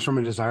it stems from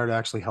a desire to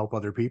actually help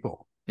other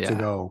people to Yeah.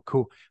 go,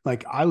 cool.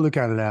 Like I look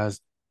at it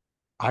as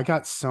I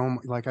got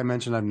like I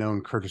mentioned, I've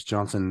known Curtis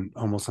Johnson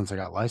almost since I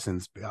got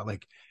licensed.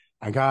 Like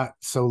I got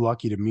so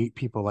lucky to meet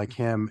people like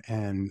him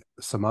and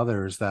some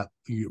others that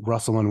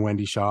Russell and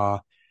Wendy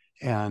Shaw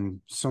and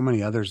so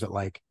many others that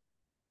like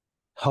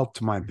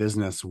helped my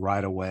business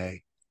right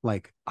away.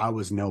 Like I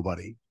was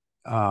nobody.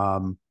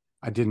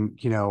 I didn't,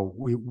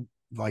 we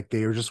like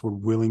they were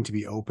willing to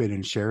be open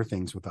and share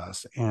things with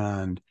us.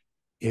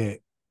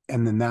 It,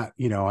 and then that,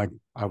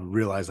 I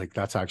realized like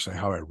that's actually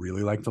how I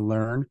really like to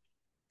learn.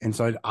 And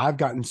so I've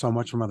gotten so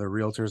much from other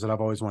realtors that I've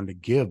always wanted to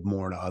give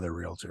more to other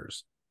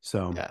realtors.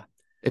 So Yeah.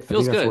 It I think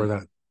feels that's where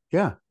good. that,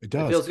 yeah, it It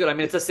does. feels good. I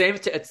mean, it's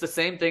the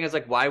same thing as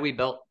like why we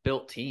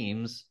built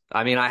teams.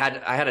 I mean, I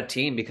had a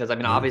team because I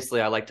mean, Yeah.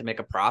 obviously I like to make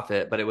a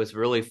profit, but it was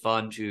really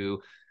fun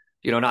to,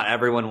 not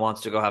everyone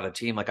wants to go have a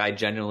team. Like I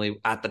genuinely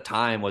at the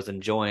time was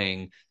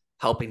enjoying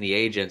helping the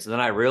agents. And then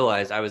I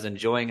realized I was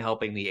enjoying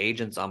helping the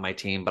agents on my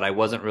team, but I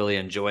wasn't really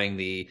enjoying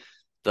the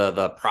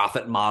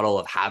profit model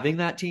of having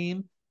that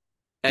team.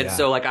 And Yeah.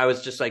 so like I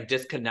was just like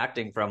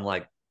disconnecting from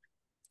like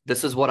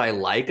this is what I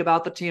like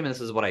about the team and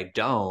this is what I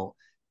don't.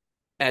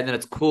 And then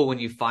it's cool when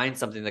you find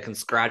something that can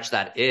scratch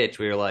that itch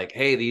where you're like,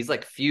 hey, these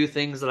like few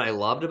things that I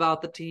loved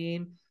about the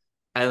team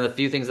And the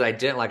few things that I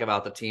didn't like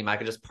about the team, I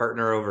could just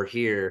partner over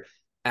here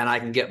and I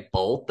can get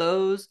both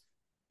those.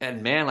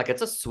 And man, like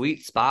it's a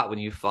sweet spot when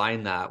you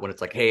find that when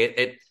it's like,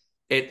 hey,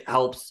 it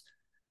helps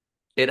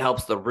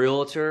the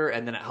realtor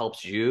and then it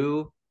helps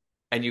you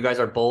and you guys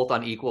are both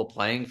on equal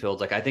playing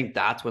fields. Like I think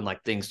that's when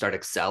like things start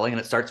excelling and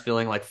it starts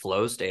feeling like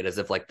flow state as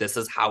if like this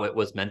is how it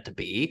was meant to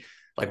be.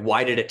 Like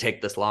why did it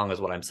take this long is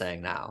what I'm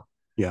saying now.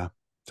 Yeah, Like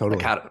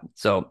totally. how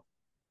so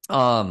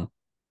um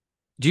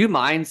do you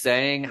mind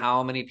saying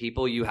how many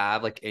people you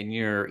have like in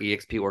your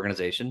EXP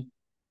organization?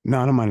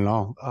 Not on mine at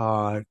all.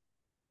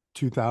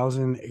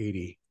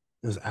 2080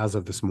 is as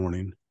of this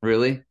morning.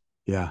 Really?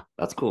 Yeah.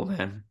 That's cool,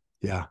 man.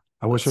 Yeah.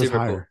 I wish That's it was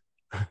super cool.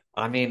 higher.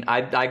 I mean,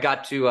 I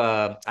got to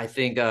I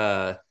think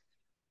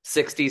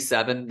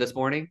 67 this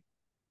morning.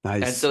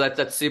 And so Nice.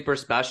 that's super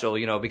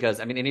special, because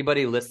I mean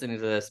anybody listening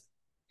to this,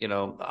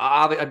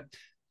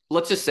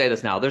 let's just say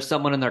this now. There's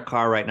someone in their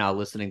car right now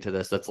listening to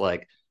this that's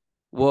like,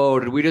 "Whoa,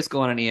 did we just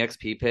go on an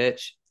EXP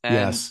pitch?" And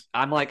Yes.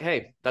 I'm like,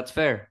 "Hey, that's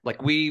fair.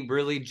 Like we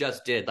really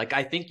just did." Like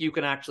I think you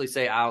can actually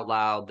say out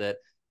loud that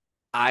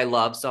I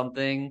love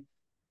something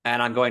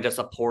and I'm going to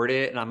support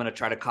it and I'm going to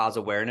try to cause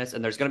awareness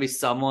and there's going to be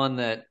someone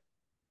that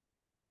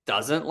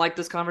doesn't like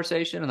this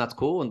conversation, and that's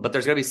cool. But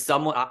there's going to be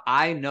someone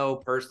I know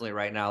personally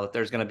right now that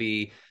there's going to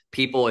be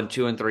people in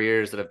 2 and 3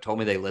 years that have told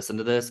me they listened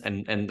to this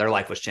and their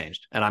life was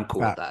changed, and I'm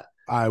cool with Uh, that.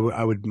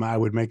 I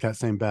would make that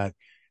same bet.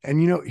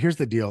 And here's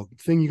the deal.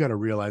 The thing you got to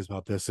realize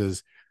about this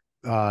is,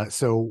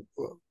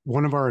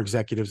 one of our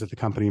executives at the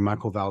company,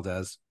 Michael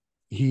Valdez,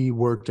 he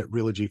worked at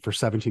Realty for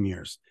 17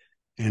 years,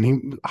 and he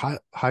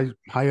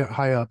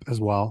high up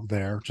as well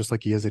there, just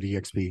like he is at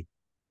EXP.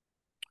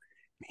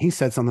 He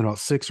said something about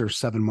 6 or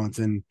 7 months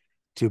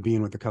into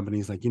being with the company.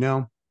 He's like,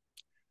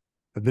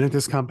 I've been at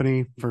this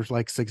company for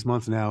like 6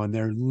 months now, and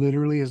there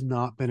literally has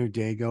not been a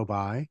day go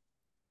by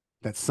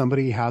that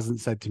somebody hasn't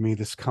said to me,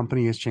 this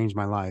company has changed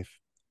my life.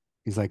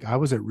 He's like, I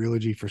was at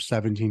Realogy for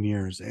 17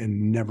 years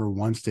and never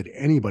once did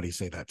anybody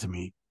say that to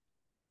me.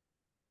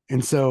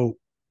 And so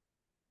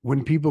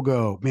when people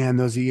go, man,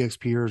 those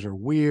EXPers are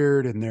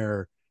weird and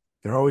they're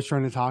always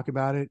trying to talk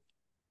about it,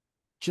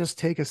 just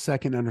take a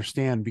second to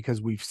understand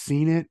because we've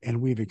seen it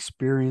and we've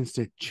experienced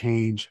it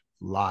change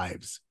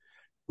lives.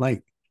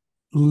 Like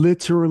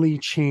literally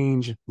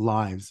change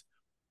lives.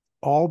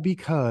 All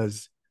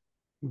because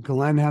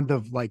Glenn had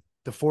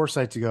the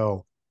foresight to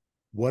go,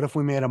 what if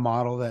we made a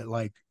model that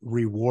like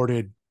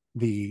rewarded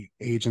the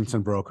agents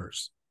and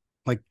brokers?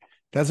 Like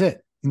that's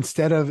it.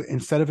 Instead of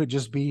it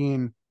just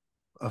being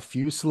a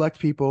few select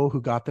people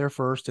who got there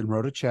first and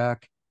wrote a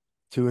check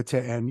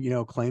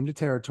and claimed a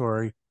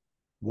territory,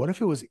 what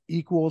if it was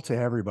equal to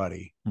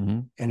everybody Mm-hmm.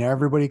 and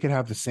everybody could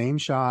have the same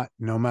shot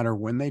no matter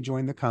when they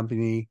joined the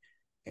company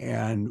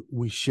and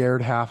we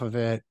shared half of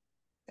it,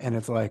 and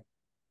it's like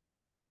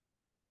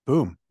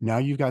boom, now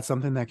you've got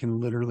something that can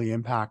literally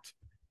impact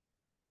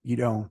you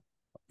know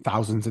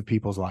thousands of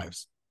people's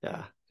lives,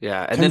 Yeah,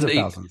 yeah, and tens then of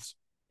thousands.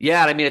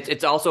 yeah, I mean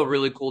it's also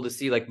really cool to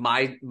see like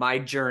my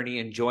journey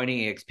in joining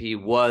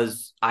EXP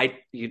was I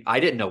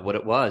didn't know what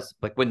it was.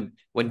 Like when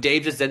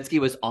Dave Jasinski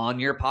was on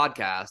your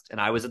podcast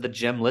and I was at the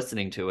gym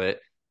listening to it,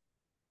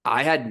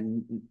 I had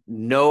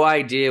no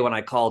idea when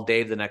I called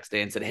Dave the next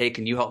day and said, "Hey,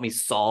 can you help me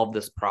solve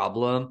this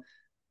problem?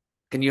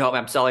 Can you help me?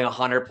 I'm selling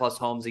 100 plus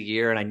homes a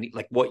year and I need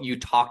like what you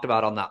talked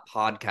about on that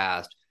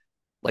podcast.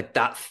 Like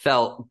that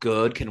felt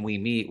good. Can we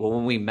meet?" Well,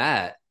 when we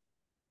met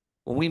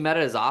at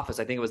his office,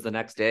 I think it was the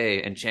next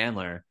day in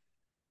Chandler,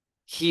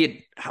 he had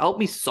helped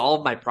me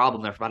solve my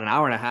problem there for about an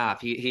hour and a half.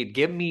 He'd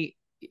give me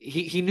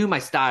he knew my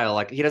style.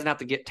 Like he doesn't have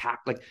to he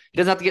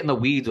doesn't have to get in the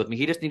weeds with me.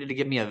 He just needed to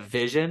give me a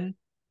vision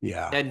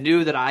Yeah. and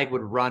knew that I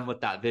would run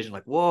with that vision.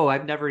 Like, whoa,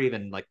 I've never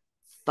even like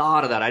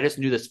thought of that. I just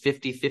knew this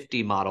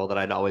 50-50 model that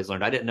I'd always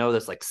learned. I didn't know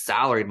this like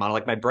salaried model.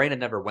 Like my brain had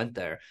never went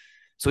there.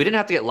 So he didn't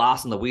have to get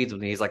lost in the weeds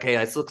with me. He's like, hey,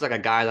 this looks like a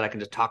guy that I can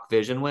just talk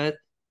vision with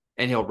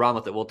and he'll run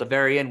with it. Well, at the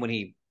very end, when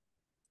he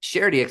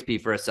shared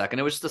EXP for a second,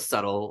 it was just a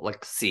subtle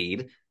like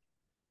seed.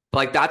 But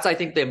like that's I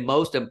think the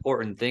most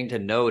important thing to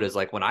note is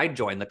like when I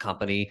joined the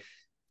company,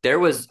 there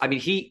was I mean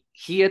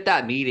he at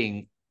that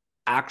meeting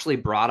actually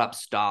brought up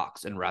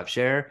stocks and rev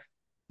share.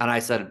 And I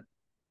said,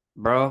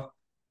 bro,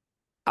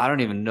 I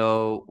don't even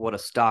know what a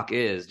stock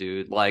is,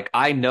 dude. Like,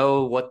 I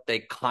know what they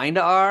kind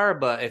of are,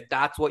 but if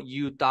that's what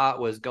you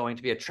thought was going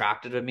to be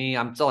attractive to me,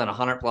 I'm selling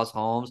 100 plus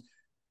homes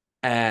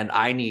and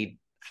I need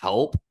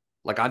help.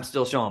 Like, I'm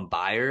still showing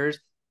buyers.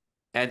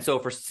 And so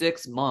for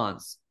 6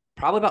 months,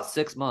 probably about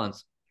 6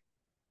 months,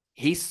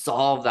 he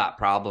solved that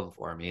problem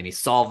for me and he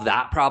solved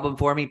that problem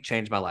for me,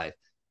 changed my life.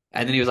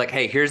 And then he was like,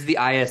 hey, here's the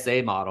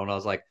ISA model. And I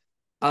was like,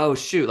 oh,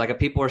 shoot. Like, if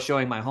people are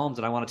showing my homes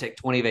and I want to take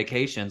 20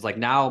 vacations, like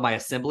now my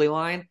assembly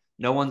line,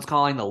 no one's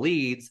calling the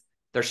leads.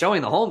 They're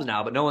showing the homes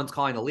now, but no one's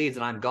calling the leads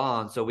and I'm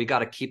gone. So we got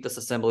to keep this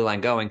assembly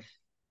line going.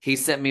 He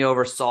sent me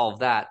over, solve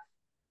that.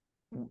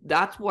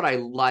 That's what I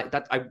like.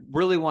 That I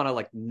really want to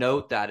like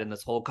note that in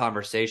this whole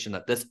conversation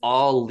that this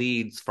all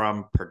leads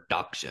from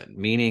production,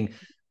 meaning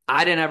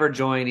I didn't ever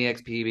join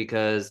EXP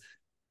because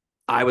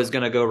I was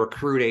going to go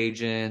recruit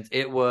agents.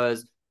 It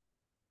was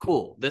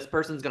cool, this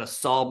person's going to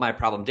solve my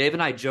problem. Dave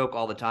and I joke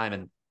all the time,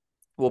 and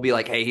we'll be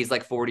like, hey, he's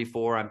like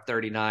 44, I'm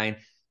 39.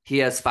 He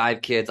has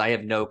 5 kids. I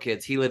have no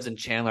kids. He lives in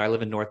Chandler. I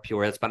live in North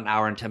Peoria. It's about an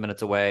hour and 10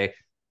 minutes away.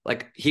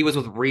 Like, he was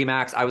with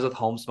Remax. I was with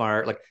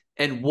HomeSmart. Like,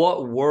 in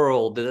what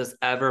world did this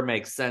ever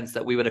make sense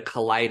that we would have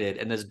collided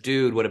and this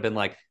dude would have been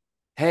like,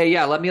 hey,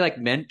 yeah, let me like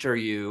mentor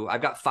you.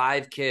 I've got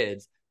 5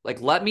 kids. Like,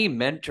 let me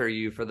mentor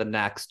you for the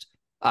next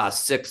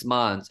 6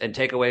 months and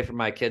take away from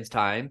my kids'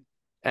 time.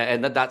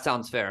 And that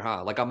sounds fair,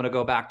 huh? Like, I'm gonna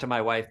go back to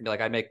my wife and be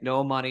like, I make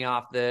no money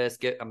off this,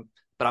 but I'm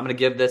gonna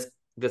give this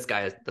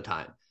guy the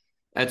time.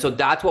 And so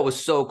that's what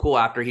was so cool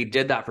after he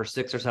did that for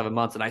 6 or 7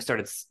 months, and I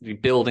started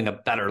building a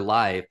better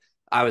life.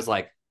 I was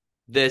like,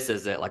 this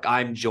is it. Like,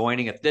 I'm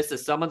joining. If this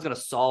is someone's gonna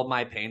solve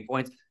my pain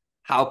points,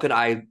 how could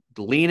I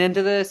lean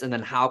into this? And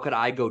then how could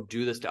I go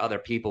do this to other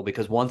people?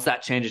 Because once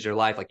that changes your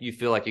life, like, you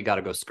feel like you got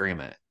to go scream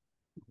it.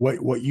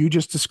 What you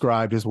just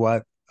described is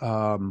what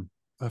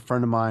a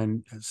friend of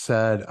mine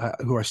said,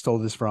 who I stole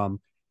this from,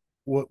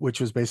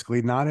 which was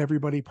basically not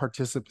everybody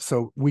participates.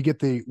 So we're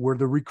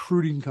the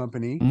recruiting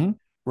company, Mm-hmm.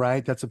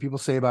 right? That's what people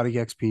say about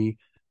eXp.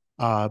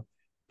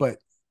 But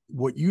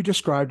what you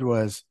described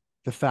was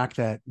the fact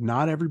that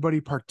not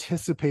everybody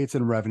participates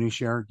in revenue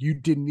share. You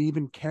didn't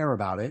even care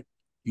about it.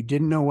 You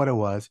didn't know what it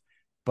was,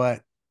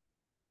 but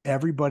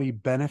everybody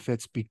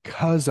benefits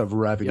because of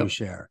revenue Yep.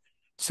 share.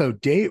 So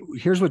Dave,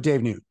 here's what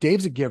Dave knew.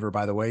 Dave's a giver,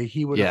 by the way.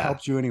 He would have Yeah.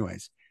 helped you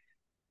anyways.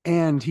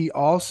 And he's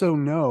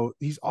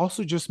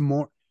also just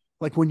more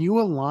like when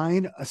you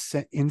align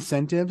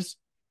incentives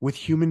with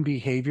human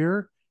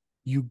behavior,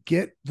 you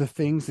get the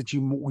things that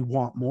we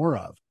want more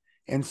of.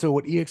 And so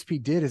what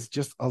EXP did is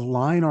just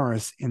align our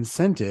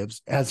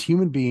incentives as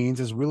human beings,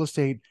 as real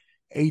estate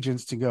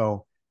agents to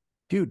go,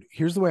 dude,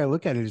 here's the way I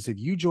look at it is if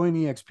you join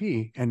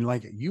EXP and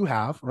like you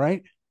have,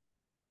 right?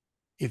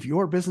 If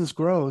your business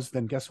grows,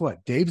 then guess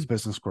what? Dave's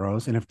business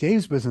grows. And if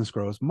Dave's business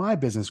grows, my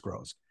business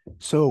grows.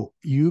 So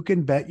you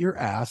can bet your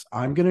ass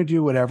I'm going to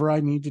do whatever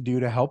I need to do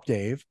to help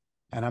Dave.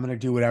 And I'm going to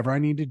do whatever I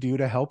need to do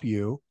to help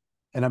you.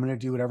 And I'm going to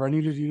do whatever I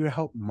need to do to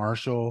help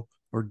Marshall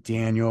or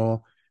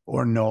Daniel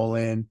or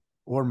Nolan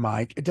or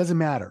Mike. It doesn't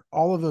matter.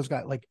 All of those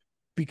guys, like,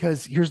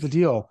 because here's the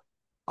deal.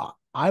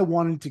 I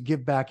wanted to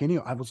give back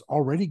anyway. I was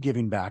already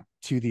giving back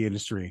to the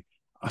industry.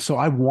 So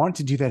I want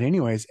to do that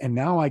anyways. And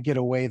now I get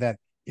a way that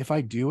if I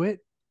do it,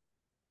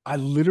 I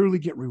literally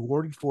get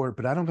rewarded for it,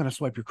 but I don't got to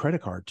swipe your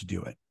credit card to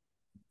do it.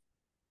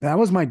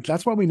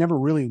 That's why we never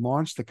really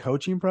launched the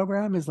coaching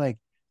program is like,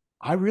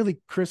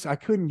 Chris, I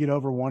couldn't get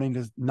over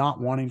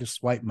not wanting to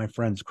swipe my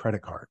friends'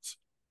 credit cards.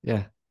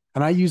 Yeah.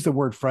 And I use the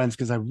word friends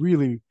because I've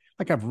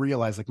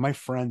realized like my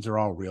friends are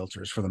all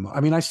realtors for them.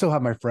 I mean, I still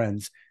have my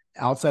friends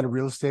outside of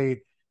real estate,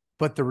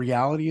 but the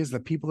reality is the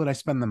people that I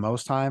spend the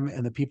most time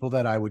and the people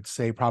that I would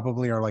say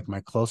probably are like my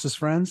closest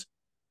friends,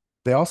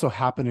 they also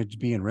happen to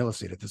be in real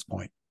estate at this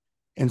point.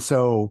 And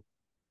so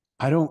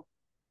I don't,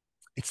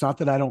 it's not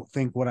that I don't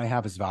think what I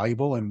have is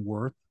valuable and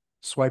worth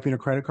swiping a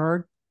credit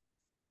card,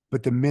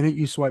 but the minute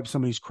you swipe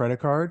somebody's credit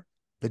card,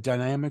 the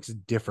dynamic's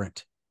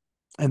different.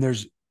 And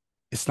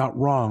it's not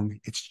wrong.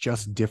 It's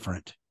just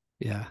different.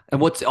 Yeah. And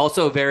what's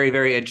also very,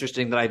 very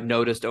interesting that I've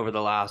noticed over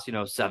the last,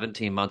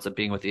 17 months of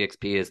being with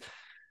EXP is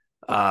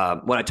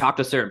when I talk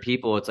to certain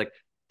people, it's like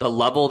the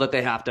level that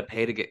they have to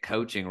pay to get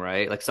coaching,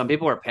 right? Like, some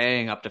people are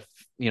paying up to,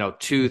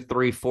 two,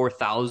 three,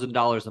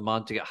 $4,000 a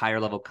month to get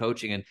higher level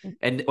coaching.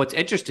 And what's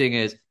interesting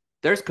is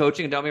there's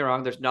coaching, and don't get me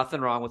wrong, there's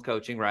nothing wrong with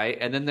coaching, right?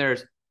 And then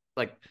there's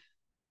like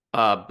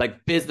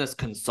business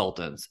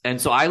consultants. And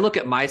so I look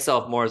at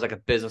myself more as like a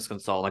business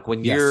consultant. Like,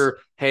 when Yes.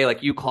 hey,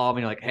 like, you call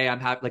me, like, hey, I'm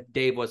happy, like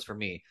Dave was for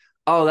me.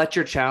 Oh, that's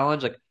your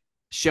challenge, like,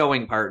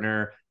 showing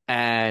partner.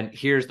 And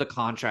here's the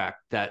contract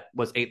that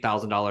was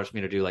 $8,000 for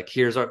me to do. Like,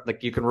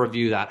 like, you can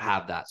review that,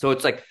 have that. So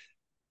it's like,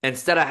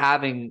 instead of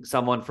having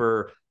someone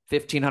for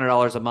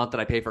 $1,500 a month that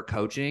I pay for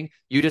coaching,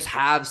 you just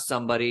have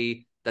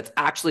somebody that's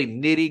actually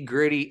nitty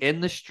gritty in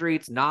the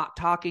streets, not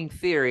talking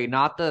theory,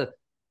 not the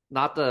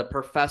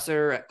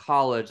professor at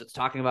college that's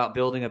talking about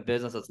building a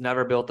business that's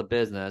never built a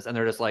business. And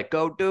they're just like,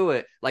 go do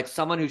it. Like,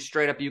 someone who's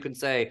straight up, you can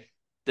say,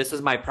 this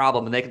is my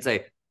problem. And they can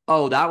say,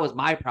 oh, that was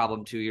my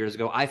problem 2 years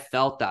ago. I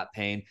felt that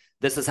pain.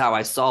 This is how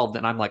I solved it.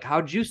 And I'm like,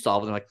 how'd you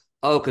solve it? And they're like,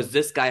 oh, because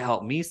this guy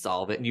helped me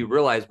solve it. And you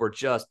realize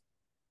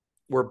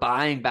we're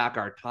buying back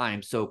our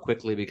time so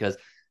quickly, because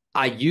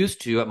I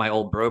used to, at my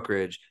old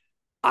brokerage,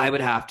 I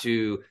would have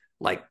to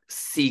like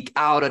seek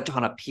out a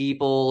ton of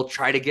people,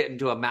 try to get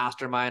into a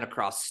mastermind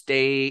across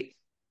state.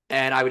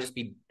 And I would just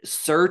be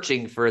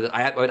searching for that.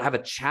 I would have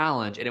a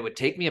challenge, and it would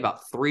take me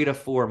about 3 to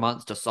 4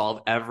 months to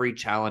solve every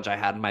challenge I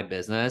had in my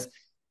business.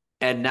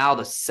 And now,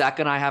 the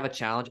second I have a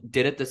challenge,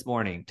 did it this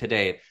morning to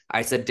Dave.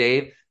 I said,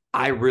 Dave,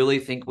 I really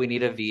think we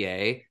need a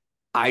VA.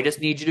 I just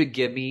need you to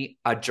give me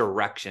a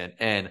direction.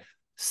 And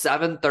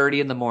 7:30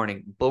 in the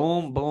morning,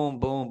 boom, boom,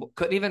 boom.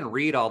 Couldn't even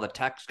read all the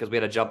text because we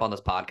had to jump on this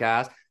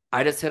podcast.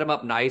 I just hit him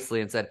up nicely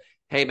and said,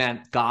 hey,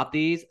 man, got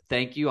these.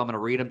 Thank you. I'm going to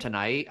read them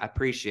tonight. I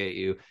appreciate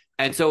you.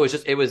 And so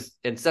it was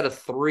instead of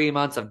 3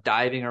 months of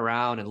diving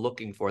around and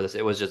looking for this,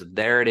 it was just,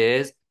 there it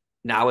is.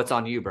 now it's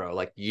on you, bro.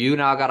 Like you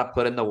now got to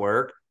put in the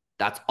work.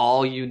 That's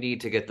all you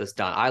need to get this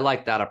done. I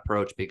like that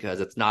approach because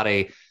it's not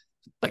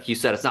like you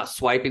said, it's not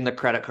swiping the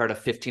credit card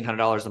of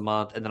 $1,500 a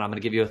month and then I'm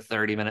going to give you a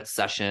 30-minute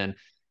session.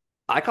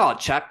 I call it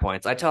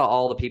checkpoints. I tell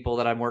all the people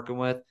that I'm working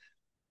with,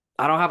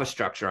 I don't have a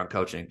structure on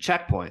coaching.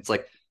 Checkpoints.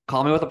 Like,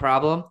 call me with a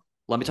problem.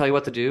 Let me tell you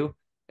what to do.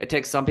 It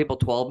takes some people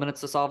 12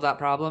 minutes to solve that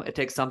problem. It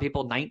takes some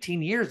people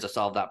 19 years to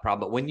solve that problem.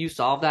 But when you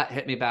solve that,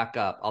 hit me back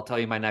up. I'll tell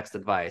you my next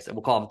advice. And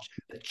we'll call them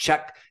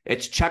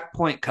It's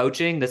checkpoint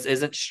coaching. This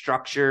isn't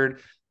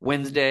structured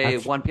Wednesday,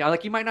 That's 1 p.m.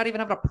 Like, you might not even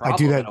have a I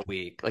do problem in that. a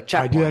week. Like,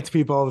 I do that checkpoint. to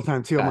people all the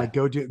time too. I'm Okay. like,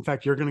 go do. In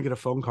fact, you're gonna get a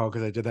phone call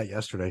because I did that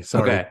yesterday.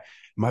 Sorry, Okay.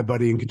 my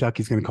buddy in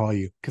Kentucky's gonna call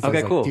you because I was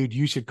Okay, like, cool. dude,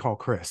 you should call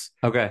Chris.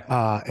 Okay.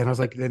 And I was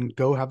like, then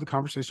go have the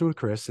conversation with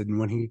Chris, and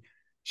when he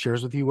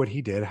shares with you what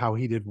he did, how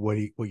he did what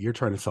you're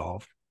trying to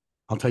solve,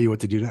 I'll tell you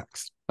what to do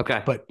next.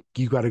 Okay. But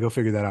you got to go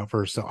figure that out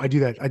first. So I do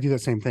that. I do that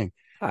same thing.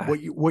 Ah,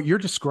 What you're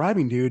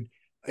describing, dude,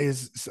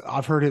 is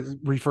I've heard it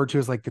referred to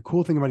as like the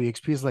cool thing about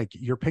EXP is like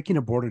you're picking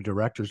a board of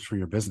directors for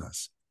your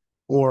business.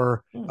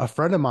 Or a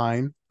friend of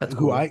mine that's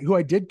cool. who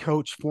I did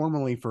coach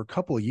formally for a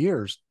couple of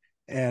years,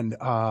 and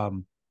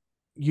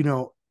you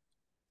know,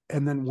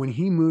 and then when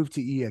he moved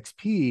to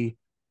EXP,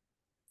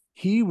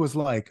 he was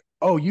like,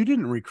 "Oh, you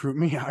didn't recruit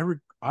me.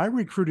 I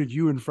recruited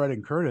you and Fred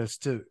and Curtis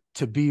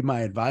to be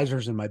my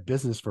advisors in my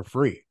business for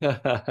free." And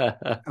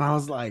I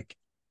was like,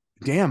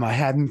 "Damn, I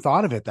hadn't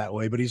thought of it that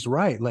way." But he's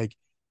right. Like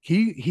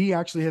he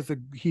actually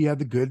he had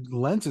the good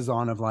lenses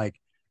on of like,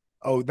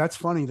 "Oh, that's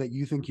funny that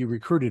you think you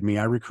recruited me.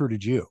 I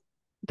recruited you."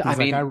 I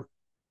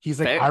He's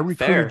like, mean, I fair, recruited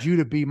fair, you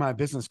to be my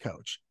business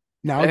coach.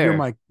 Now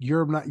fair.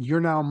 you're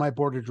now on my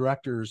board of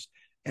directors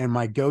and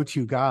my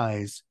go-to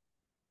guys,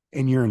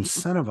 and you're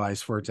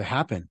incentivized for it to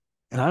happen.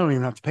 And I don't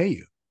even have to pay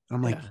you. And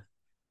I'm like, Yeah.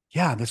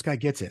 yeah, this guy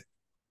gets it.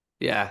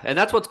 Yeah, and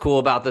that's what's cool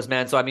about this,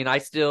 man. So I mean, I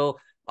still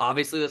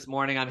obviously this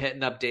morning I'm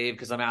hitting up Dave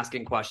because I'm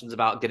asking questions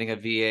about getting a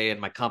VA in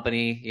my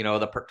company.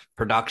 The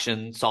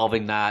production,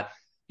 solving that.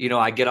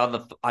 I get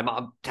on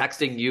I'm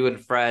texting you and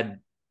Fred.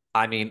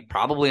 I mean,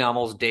 probably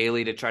almost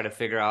daily to try to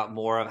figure out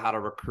more of how to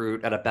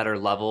recruit at a better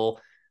level.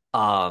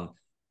 Um,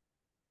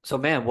 so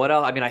man, what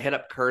else? I mean, I hit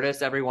up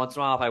Curtis every once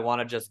in a while if I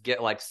want to just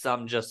get like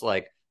some just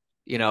like,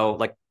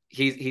 like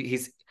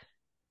he's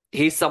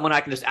someone I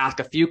can just ask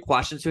a few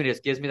questions to, and he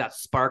just gives me that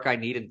spark I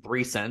need in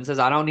 3 sentences.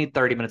 I don't need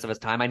 30 minutes of his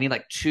time. I need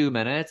like 2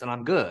 minutes, and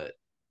I'm good.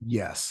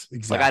 Yes,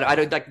 Like I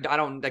exactly.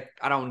 don't like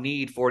I don't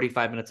need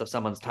 45 minutes of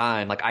someone's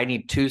time. Like I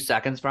need 2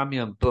 seconds from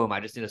you, and boom,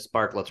 I just need a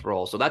spark. Let's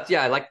roll. So that's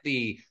yeah.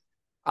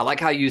 I like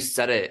how you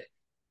said it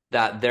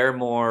that they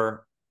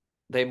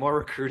more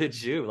recruited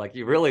you. Like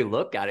you really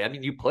look at it. I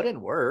mean, you put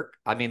in work.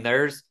 I mean,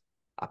 I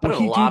put Well,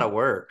 in a lot of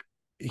work.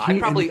 he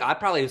and I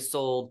probably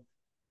sold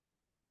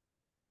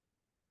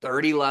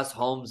 30 less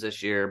homes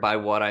this year by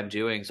what I'm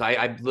doing. So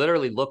I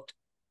literally looked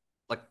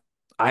like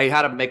I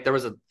had to make there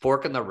was a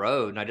fork in the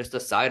road and I just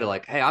decided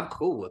like, hey, I'm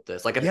cool with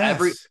this. Like if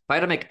yes, I had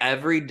to make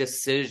every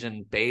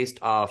decision based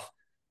off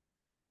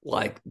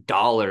like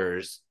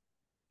dollars,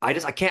 I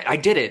can't I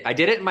did it. I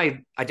did it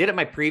in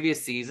my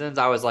previous seasons.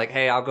 I was like,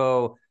 hey, I'll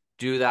go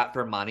do that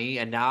for money.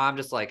 And now I'm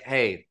just like,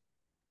 hey,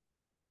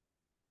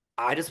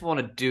 I just want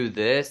to do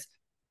this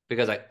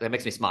because that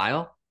makes me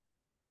smile.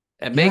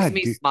 It yeah, makes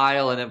me dude,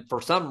 smile. And then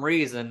for some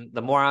reason,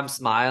 the more I'm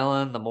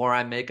smiling, the more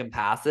I'm making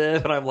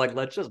passive. And I'm like,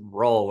 let's just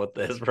roll with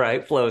this,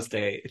 right? Flow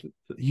state.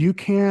 you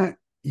can't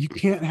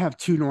have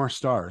two North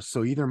Stars.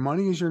 So either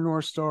money is your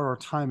North Star or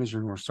time is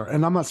your North Star.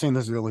 And I'm not saying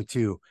this is the only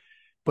two,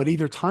 but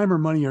either time or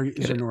money is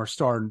Get your it. North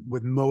Star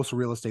with most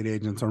real estate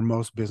agents or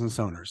most business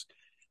owners.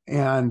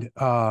 And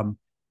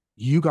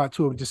you got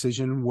to a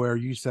decision where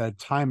you said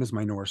time is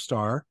my North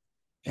Star.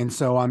 And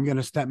so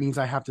that means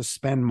I have to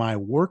spend my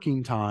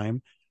working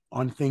time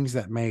on things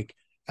that make,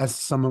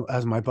 as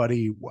my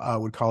buddy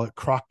would call it,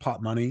 crock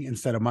pot money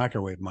instead of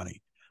microwave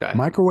money. Okay.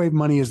 Microwave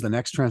money is the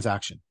next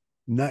transaction.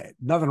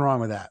 Nothing wrong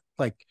with that.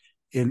 Like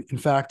in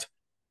fact,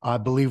 I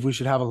believe we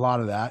should have a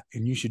lot of that,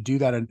 and you should do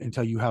that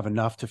until you have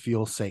enough to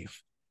feel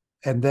safe.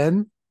 And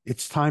then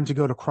it's time to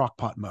go to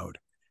crockpot mode.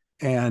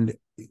 And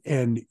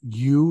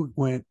you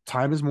went,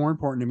 time is more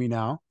important to me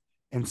now.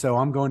 And so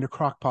I'm going to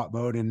crockpot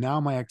mode. And now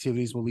my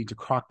activities will lead to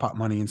crockpot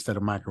money instead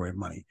of microwave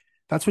money.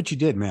 That's what you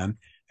did, man.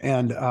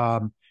 And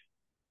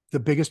the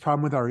biggest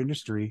problem with our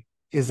industry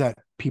is that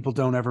people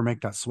don't ever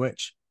make that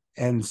switch.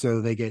 And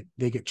so they get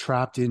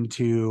trapped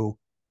into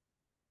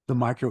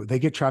they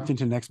get trapped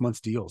into next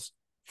month's deals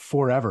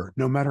forever,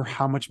 no matter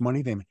how much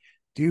money they make.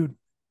 Dude,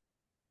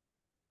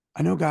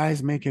 I know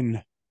guys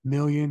making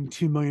million,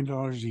 $2 million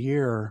a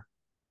year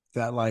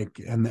that like,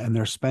 and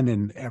they're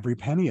spending every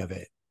penny of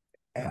it.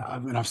 I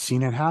mean, I've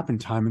seen it happen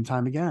time and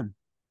time again.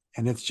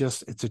 And it's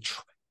just, it's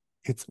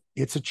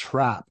a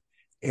trap.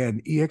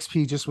 And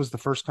EXP just was the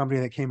first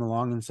company that came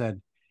along and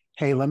said,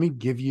 hey, let me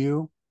give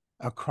you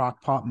a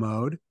crock pot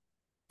mode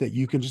that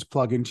you can just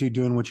plug into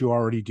doing what you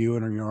already do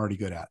and you're already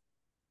good at.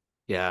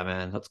 Yeah,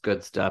 man, that's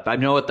good stuff. I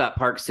know at that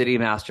Park City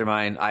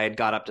mastermind, I had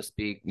got up to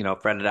speak.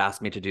 Fred had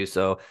asked me to do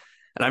so.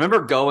 And I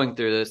remember going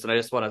through this, and I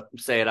just want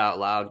to say it out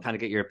loud, kind of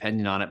get your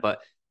opinion on it. But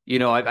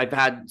I've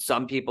had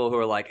some people who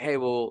are like, "Hey,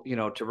 well,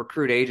 to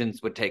recruit agents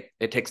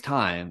it takes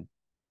time."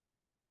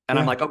 And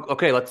I'm Yeah. like,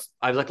 okay, let's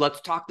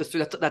talk this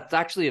through. That's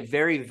actually a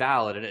very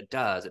valid, and it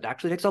does. It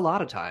actually takes a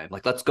lot of time.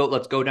 Like, let's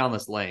go down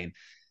this lane.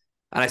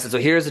 And I said, so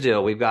here's the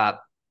deal. We've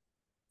got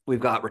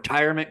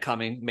retirement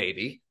coming,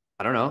 maybe.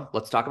 I don't know.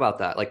 Let's talk about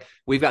that. Like,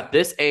 we've got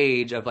this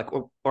age of like,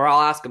 or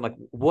I'll ask them, like,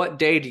 what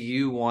day do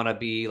you want to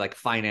be like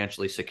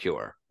financially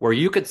secure? Where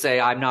you could say,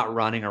 I'm not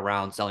running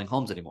around selling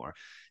homes anymore.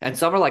 And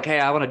some are like, hey,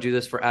 I want to do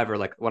this forever.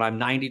 Like, when I'm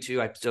 92,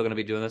 I'm still going to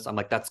be doing this. I'm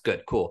like, that's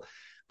good, cool.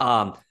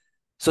 Um,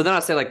 so then I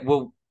say, like,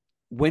 well,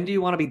 when do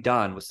you want to be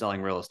done with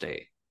selling real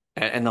estate?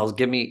 And they'll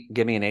give me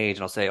an age,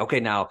 and I'll say, okay,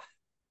 now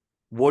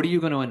what are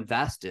you going to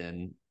invest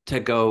in to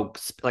go,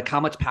 like, how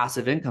much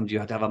passive income do you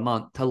have to have a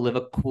month to live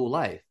a cool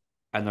life?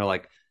 And they're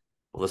like,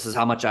 well, this is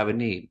how much I would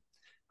need.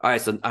 All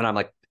right. So, and I'm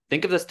like,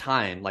 think of this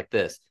time like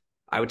this.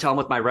 I would tell them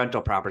with my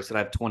rental properties, and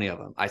I have 20 of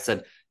them. I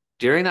said,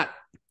 during that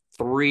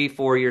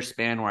 3-4 year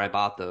span where I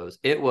bought those,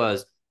 it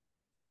was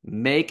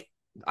make,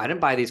 I didn't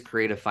buy these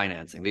creative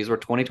financing. These were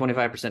 20,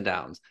 25%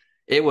 downs.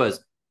 It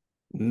was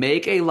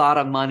make a lot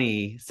of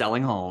money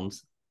selling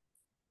homes,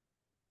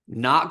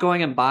 not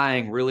going and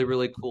buying really,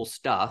 really cool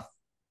stuff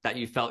that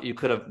you felt you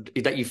could have,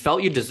 that you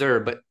felt you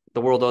deserved, but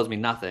the world owes me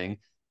nothing.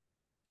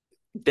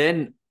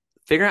 Then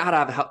figuring out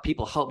how to have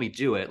people help me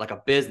do it, like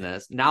a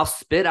business. Now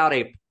spit out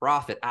a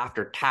profit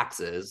after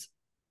taxes.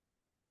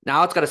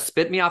 Now it's got to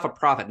spit me off a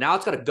profit. Now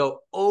it's got to go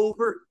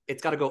over.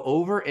 It's got to go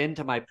over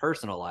into my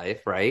personal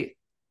life, right?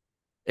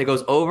 It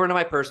goes over into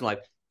my personal life.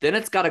 Then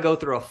it's got to go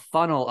through a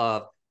funnel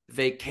of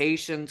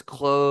vacations,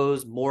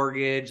 clothes,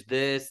 mortgage,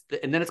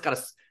 and then it's got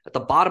to, at the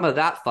bottom of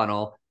that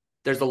funnel,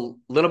 there's a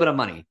little bit of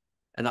money.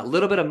 And that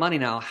little bit of money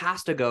now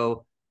has to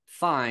go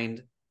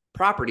find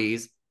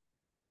properties.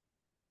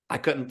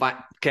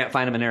 Can't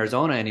find them in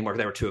Arizona anymore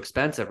because they were too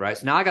expensive, right?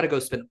 So now I got to go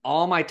spend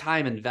all my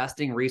time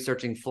investing,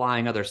 researching,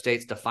 flying other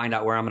states to find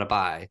out where I'm going to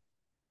buy.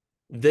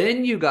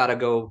 Then you got to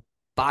go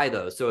buy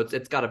those. So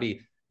it's got to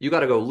be, you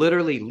got to go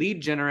literally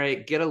lead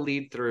generate, get a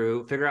lead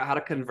through, figure out how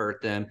to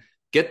convert them,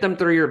 get them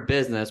through your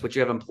business, which you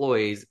have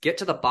employees, get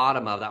to the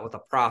bottom of that with a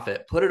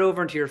profit, put it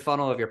over into your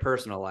funnel of your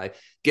personal life,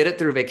 get it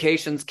through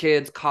vacations,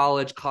 kids,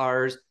 college,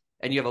 cars,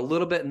 and you have a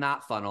little bit in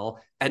that funnel.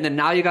 And then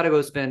now you got to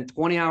go spend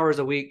 20 hours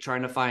a week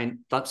trying to find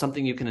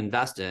something you can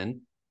invest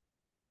in.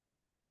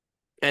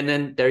 And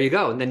then there you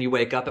go. And then you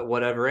wake up at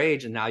whatever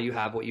age, and now you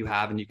have what you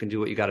have, and you can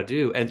do what you got to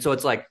do. And so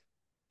it's like,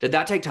 did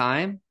that take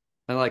time? And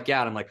they're like,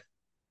 yeah. And I'm like,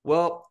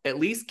 well, at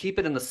least keep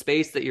it in the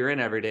space that you're in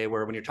every day,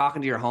 where when you're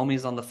talking to your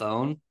homies on the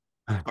phone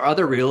or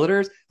other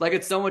realtors, like,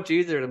 it's so much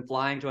easier than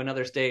flying to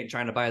another state and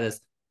trying to buy this,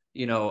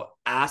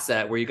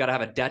 asset where you got to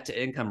have a debt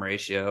to income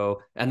ratio,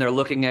 and they're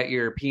looking at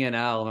your P&L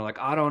and they're like,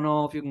 I don't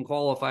know if you can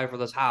qualify for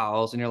this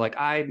house. And you're like,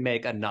 I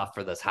make enough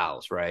for this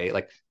house, right?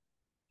 Like,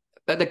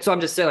 so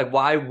I'm just saying, like,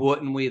 why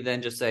wouldn't we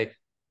then just say,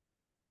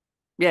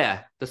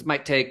 yeah, this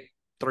might take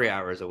 3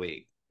 hours a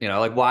week.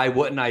 Like, why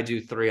wouldn't I do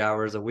 3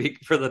 hours a week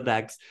for the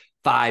next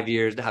 5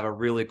 years to have a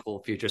really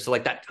cool future? So,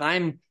 like, that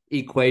time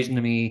equation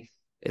to me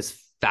is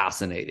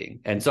fascinating.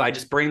 And so I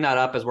just bring that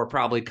up as we're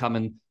probably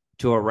coming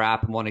to a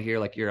wrap, and want to hear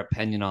like your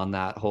opinion on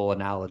that whole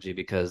analogy,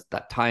 because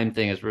that time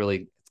thing is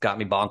really, it's got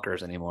me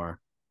bonkers anymore.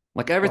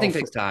 Like, Well, everything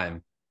takes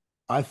time.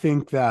 I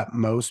think that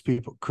most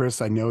people,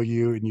 Chris, I know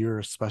you and you're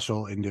a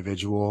special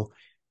individual.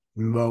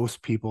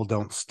 Most people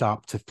don't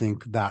stop to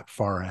think that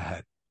far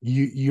ahead.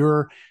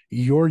 You're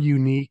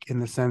unique in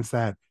the sense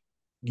that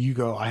you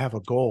go, I have a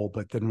goal,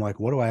 but then like,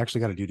 what do I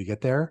actually got to do to get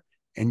there?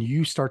 And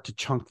you start to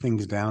chunk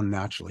things down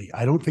naturally.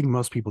 I don't think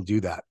most people do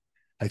that.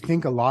 I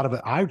think a lot of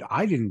it,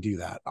 I didn't do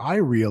that. I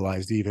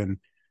realized even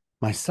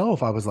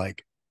myself, I was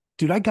like,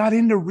 dude, I got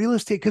into real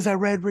estate because I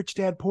read Rich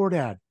Dad Poor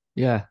Dad.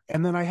 Yeah.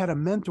 And then I had a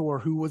mentor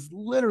who was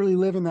literally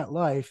living that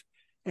life.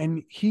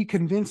 And he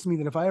convinced me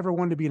that if I ever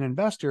wanted to be an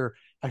investor,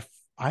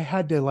 I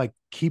had to like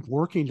keep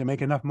working to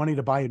make enough money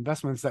to buy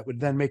investments that would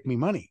then make me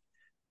money.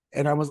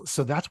 And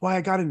so that's why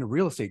I got into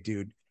real estate,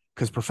 dude.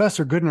 Because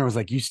Professor Goodner was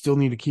like, you still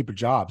need to keep a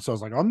job. So I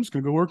was like, I'm just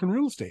going to go work in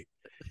real estate.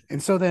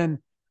 And so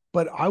then,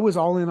 but I was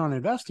all in on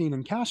investing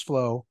and cash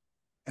flow.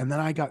 And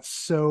then I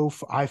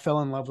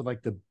fell in love with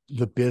like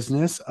the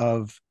business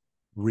of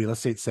real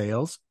estate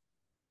sales.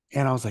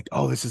 And I was like,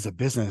 oh, this is a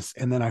business.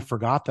 And then I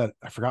forgot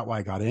why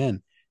I got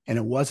in. And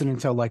it wasn't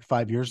until like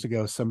 5 years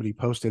ago, somebody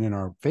posted in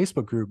our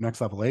Facebook group,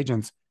 Next Level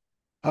Agents,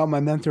 oh, my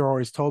mentor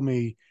always told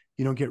me,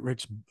 you don't get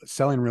rich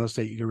selling real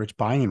estate, you get rich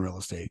buying real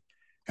estate.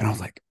 And I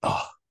was like,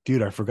 oh,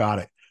 dude, I forgot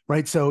it.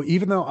 Right. So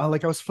even though I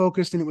was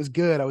focused and it was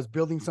good, I was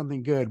building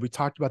something good. We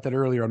talked about that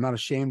earlier. I'm not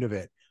ashamed of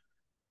it.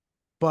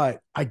 But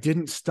I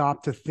didn't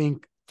stop to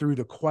think through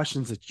the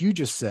questions that you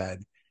just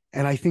said.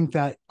 And I think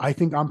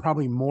I'm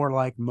probably more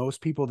like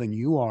most people than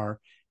you are,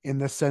 in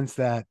the sense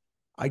that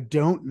I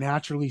don't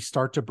naturally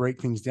start to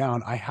break things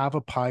down. I have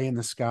a pie in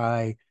the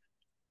sky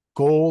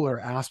goal or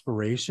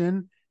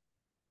aspiration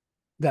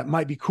that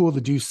might be cool to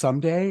do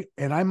someday.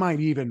 And I might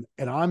even,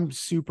 and I'm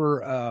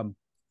super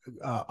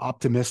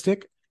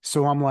optimistic.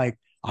 So I'm like,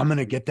 I'm going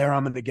to get there.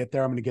 I'm going to get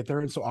there. I'm going to get there.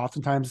 And so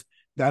oftentimes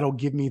that'll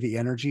give me the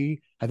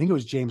energy. I think it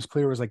was James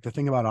Clear was like, the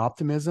thing about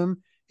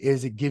optimism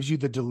is it gives you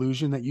the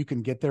delusion that you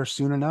can get there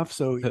soon enough.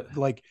 So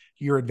like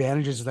your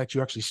advantage is that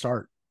you actually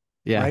start.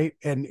 Yeah. Right.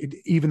 And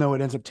even though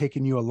it ends up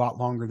taking you a lot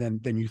longer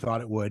than you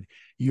thought it would,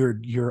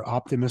 your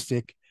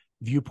optimistic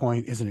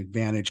viewpoint is an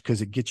advantage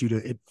because it gets you to,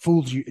 it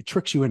fools you, it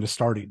tricks you into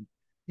starting.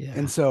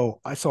 And Yeah. so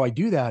I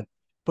do that,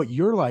 but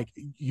you're like,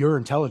 you're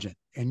intelligent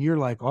and you're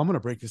like, oh, I'm going to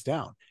break this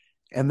down.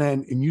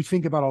 And you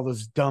think about all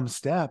those dumb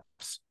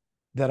steps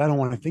that I don't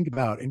want to think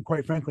about. And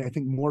quite frankly, I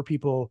think more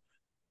people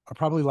are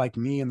probably like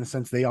me in the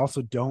sense they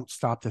also don't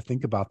stop to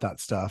think about that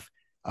stuff.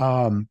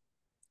 Um,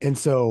 and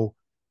so,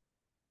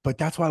 but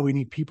that's why we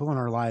need people in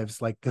our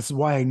lives. Like, this is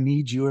why I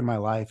need you in my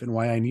life and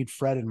why I need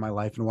Fred in my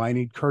life and why I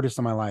need Curtis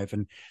in my life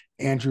and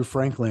Andrew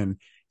Franklin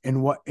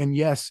and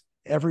yes,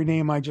 every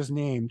name I just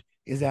named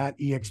is at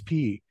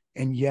EXP.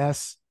 And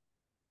yes,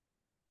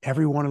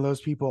 every one of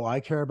those people I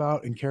care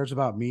about and cares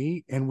about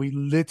me. And we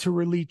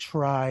literally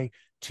try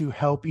to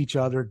help each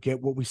other get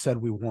what we said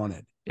we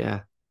wanted.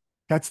 Yeah.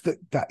 That's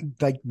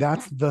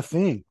the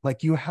thing.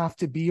 Like, you have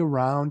to be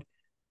around.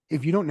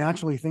 If you don't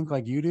naturally think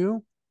like you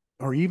do,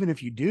 or even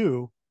if you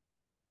do,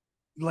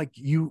 like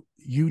you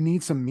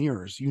need some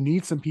mirrors. You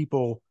need some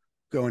people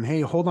going,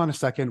 hey, hold on a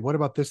second. What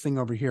about this thing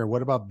over here?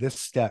 What about this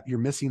step? You're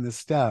missing this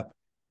step.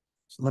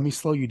 So let me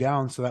slow you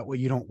down so that way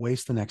you don't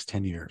waste the next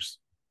 10 years.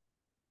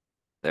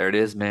 There it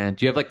is, man.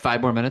 Do you have like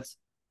 5 more minutes?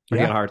 Or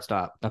do you got Yeah. a hard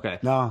stop? Okay.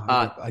 No,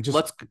 Uh, I just,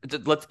 let's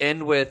let's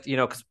end with,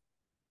 because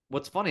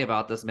what's funny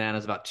about this, man,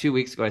 is about 2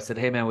 weeks ago I said,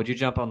 "Hey, man, would you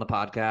jump on the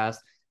podcast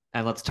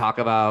and let's talk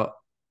about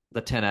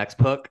the 10x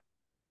book?"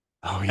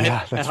 oh And,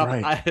 yeah, and that's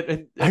right. I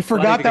it's funny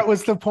forgot because, that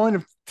was the point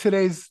of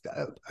today's.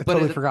 I but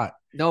totally forgot.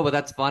 no, but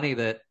that's funny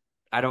that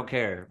I don't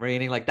care.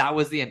 Meaning, like, that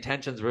was the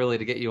intentions really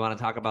to get you on and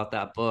talk about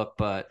that book,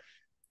 but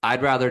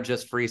I'd rather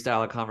just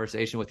freestyle a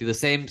conversation with you. The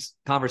same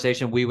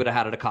conversation we would have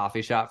had at a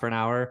coffee shop for an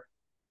hour.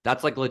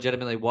 That's like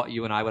legitimately what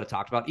you and I would have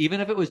talked about, even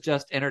if it was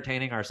just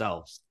entertaining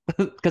ourselves.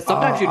 Because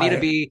sometimes you need to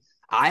I be,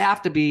 I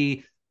have to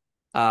be,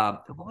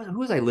 who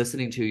was I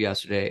listening to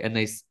yesterday? And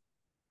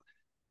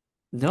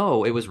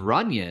no, it was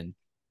Runyon,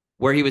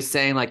 where he was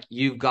saying, like,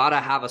 you've got to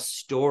have a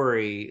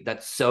story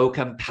that's so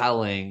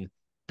compelling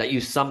that you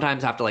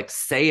sometimes have to like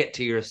say it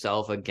to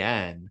yourself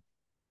again.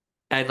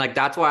 And like,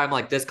 that's why I'm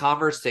like, this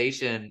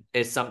conversation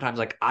is sometimes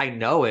like, I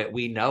know it,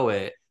 we know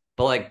it,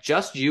 but like,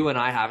 just you and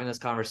I having this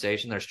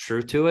conversation, there's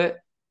truth to it.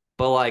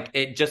 But like,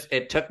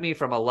 it took me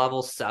from a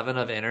level 7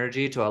 of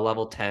energy to a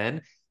level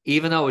 10,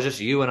 even though it was just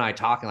you and I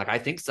talking. Like, I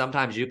think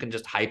sometimes you can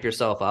just hype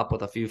yourself up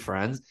with a few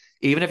friends,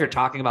 even if you're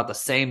talking about the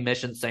same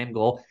mission, same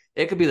goal.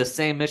 It could be the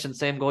same mission,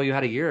 same goal you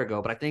had a year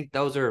ago. But I think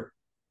those are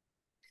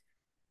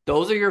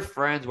your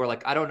friends where,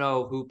 like, I don't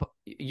know who,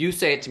 you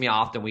say it to me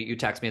often. You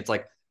text me, it's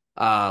like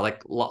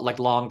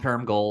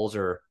long-term goals,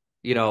 or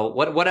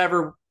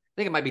whatever. I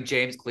think it might be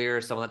James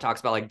Clear, someone that talks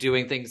about like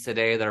doing things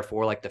today that are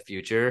for like the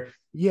future.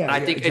 Yeah, And I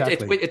yeah, think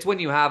exactly. it's when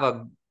you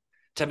have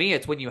to me,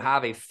 it's when you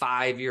have a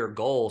 5-year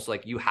goal. So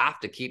like, you have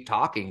to keep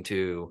talking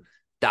to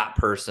that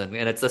person,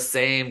 and it's the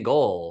same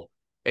goal.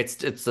 It's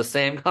the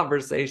same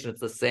conversation.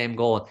 It's the same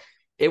goal.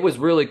 It was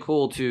really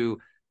cool to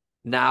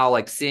now,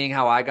 like, seeing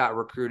how I got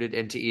recruited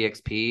into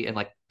EXP, and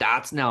like,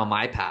 that's now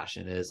my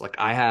passion. Is like,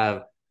 I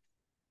have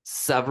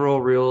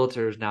several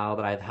realtors now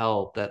that I've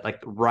helped that,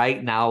 like,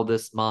 right now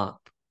this month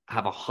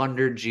have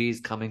 100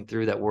 G's coming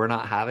through that we're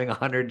not having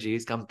 100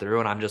 G's come through.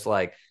 And I'm just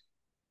like,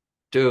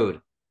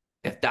 dude,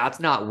 if that's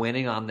not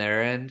winning on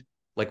their end,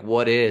 like,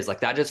 what is?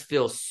 Like, that just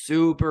feels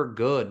super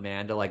good,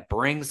 man, to like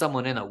bring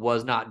someone in that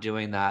was not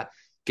doing that,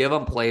 give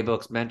them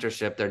playbooks,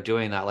 mentorship. They're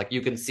doing that. Like,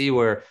 you can see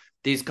where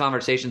these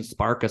conversations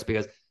spark us,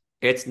 because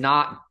it's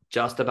not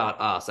just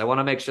about us. I want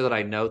to make sure that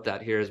I note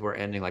that here as we're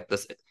ending. Like,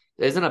 this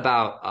isn't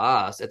about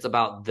us, it's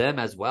about them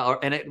as well.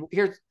 And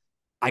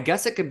I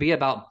guess it could be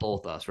about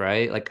both us,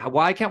 right? Like,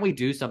 why can't we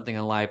do something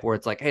in life where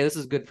it's like, hey, this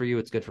is good for you,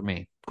 it's good for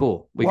me.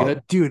 Cool. We good?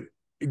 Well, dude,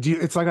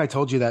 it's like I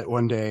told you that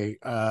one day.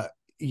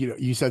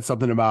 You said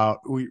something about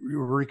we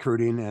were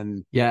recruiting and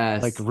like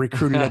Yes.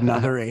 recruited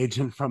another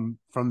agent from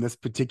this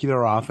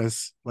particular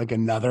office, like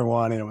another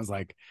one, and it was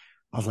like,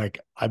 I was like,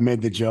 I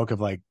made the joke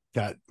of like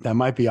that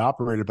might be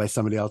operated by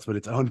somebody else, but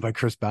it's owned by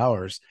Chris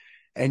Bowers,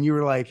 and you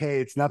were like, hey,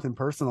 it's nothing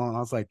personal, and I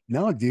was like,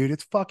 no, dude,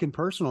 it's fucking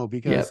personal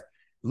because Yep.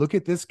 look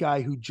at this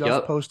guy who just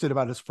Yep. posted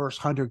about his first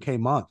 100K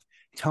month.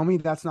 Tell me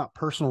that's not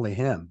personal to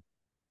him.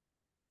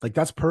 Like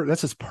that's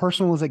as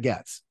personal as it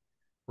gets,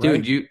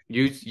 Dude,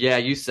 right? yeah,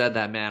 you said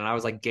that, man. And I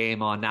was like,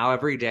 game on. Now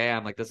every day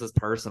I'm like, this is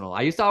personal.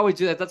 I used to always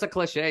do that. That's a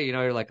cliche.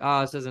 You're like,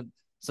 oh, this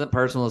isn't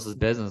personal, this is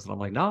business. And I'm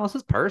like, no, this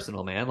is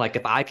personal, man. Like,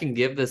 if I can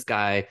give this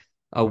guy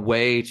a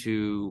way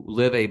to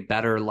live a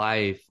better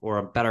life, or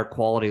a better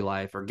quality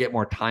life, or get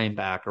more time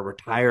back, or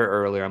retire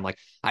earlier, I'm like,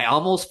 I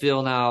almost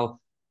feel now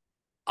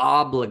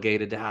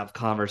obligated to have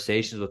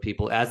conversations with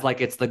people as like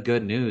it's the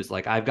good news.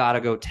 Like, I've got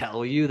to go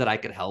tell you that I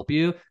could help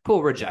you.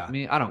 Cool, reject Yeah.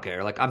 me. I don't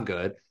care. Like, I'm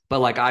good. But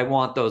like, I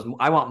want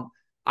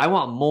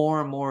more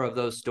and more of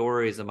those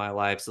stories in my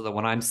life, so that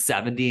when I'm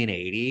 70 and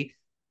 80,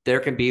 there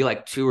can be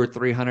like 200 or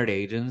 300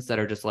 agents that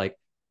are just like,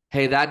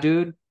 hey, that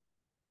dude,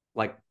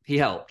 like he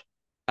helped.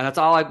 And that's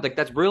all I like.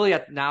 That's really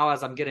now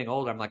as I'm getting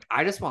older, I'm like,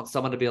 I just want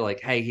someone to be like,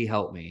 hey, he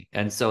helped me.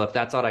 And so if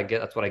that's what I get,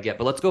 that's what I get.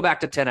 But let's go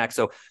back to 10X.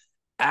 So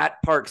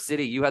at Park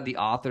City, you had the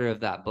author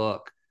of that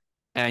book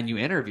and you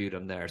interviewed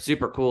him there.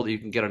 Super cool that you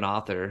can get an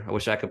author. I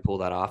wish I could pull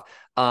that off.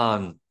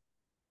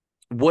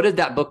 What did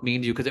that book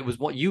mean to you? Because it was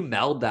what you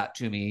mailed that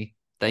to me.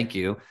 Thank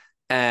you.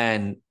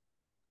 And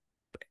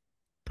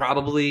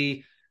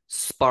probably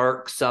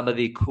sparked some of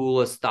the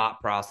coolest thought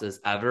process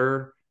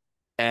ever.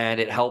 And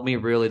it helped me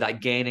really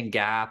like gain and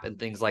gap and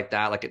things like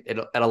that. Like it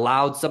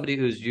allowed somebody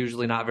who's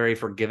usually not very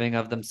forgiving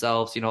of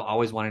themselves,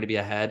 always wanting to be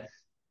ahead,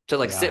 to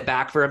like Yeah. sit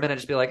back for a minute and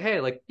just be like, hey,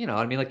 like,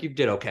 I mean, like you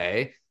did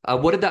okay.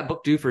 What did that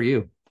book do for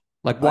you?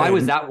 Like, why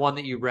was I, that one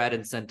that you read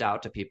and sent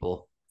out to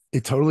people?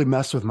 it totally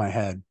messed with my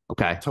head.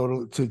 Okay.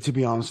 Total to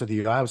be honest with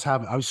you, I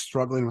was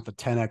struggling with the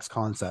 10x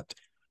concept.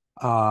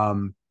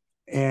 Um,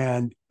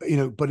 and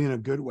but in a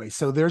good way.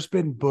 So there's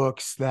been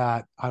books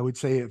that I would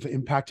say have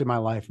impacted my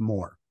life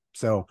more.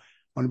 So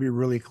I want to be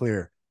really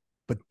clear.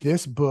 But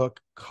this book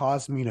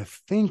caused me to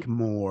think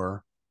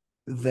more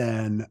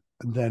than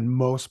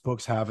most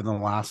books have in the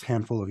last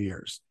handful of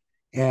years.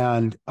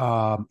 And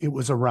it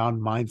was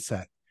around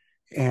mindset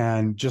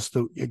and just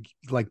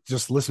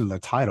listen to the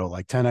title,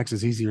 like 10x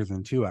is easier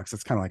than 2x.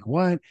 It's kind of like,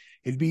 what?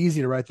 It'd be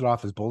easy to write that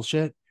off as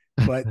bullshit,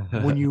 but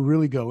when you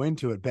really go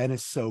into it, Ben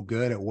is so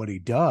good at what he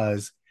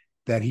does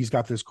that he's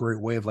got this great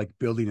way of like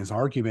building his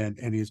argument,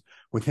 and he's,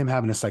 with him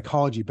having a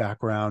psychology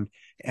background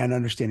and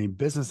understanding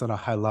business at a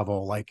high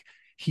level, like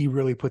he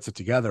really puts it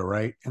together,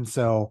 right? And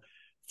so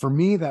for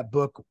me, that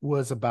book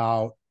was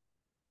about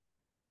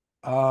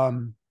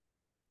um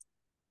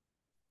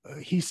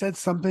he said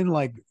something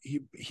like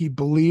he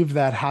believed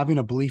that having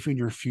a belief in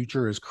your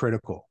future is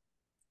critical.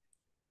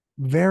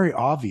 Very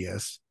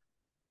obvious,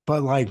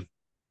 but like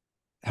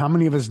how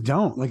many of us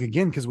don't? Like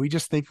again, because we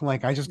just think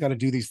like I just got to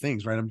do these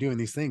things, right? I'm doing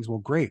these things. Well,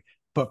 great,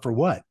 but for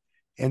what?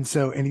 And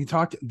so, and he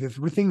talked. The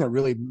thing that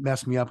really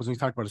messed me up was when he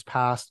talked about his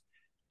past,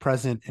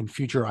 present, and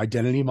future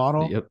identity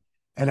model. Yep.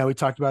 And how we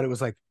talked about it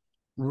was like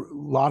a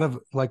lot of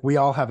like we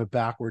all have it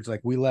backwards.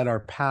 Like we let our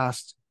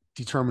past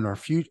determine our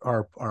future,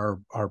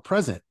 our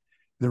present.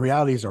 The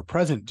reality is our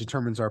present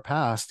determines our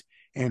past,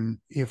 and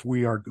if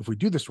we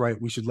do this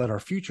right, we should let our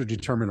future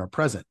determine our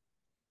present.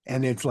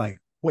 And it's like,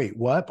 wait,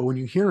 what? But when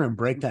you hear him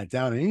break that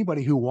down, and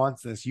anybody who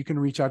wants this, you can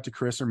reach out to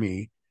Chris or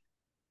me,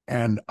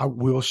 and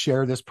we'll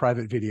share this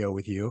private video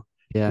with you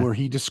Yeah. where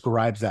he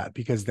describes that,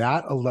 because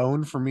that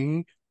alone for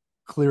me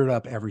cleared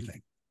up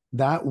everything.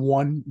 That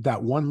one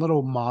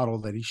little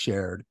model that he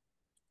shared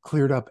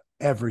cleared up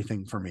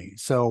everything for me.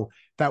 So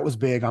that was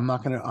big. I'm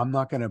not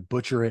gonna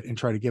butcher it and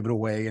try to give it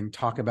away and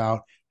talk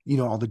about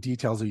all the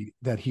details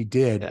that he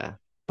did. Yeah.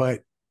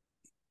 But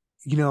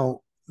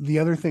the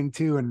other thing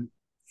too, and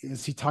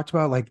is he talked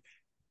about like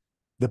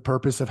the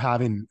purpose of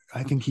having,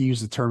 I think he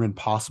used the term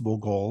impossible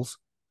goals,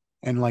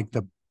 and like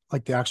the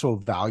actual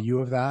value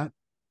of that.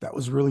 That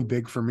was really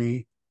big for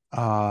me.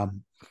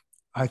 Um,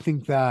 I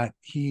think that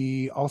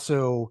he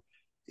also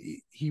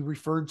he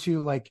referred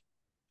to like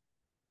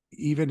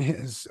even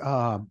his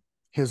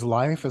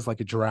life as like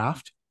a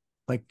draft.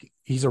 Like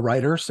he's a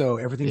writer, so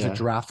everything's a Yeah.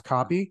 draft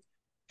copy.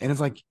 And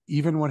it's like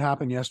even what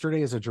happened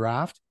yesterday is a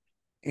draft.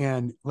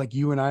 And like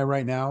you and I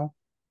right now,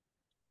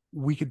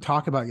 we could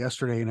talk about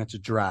yesterday and it's a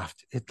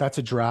draft. That's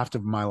a draft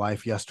of my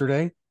life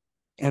yesterday.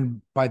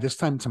 And by this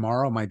time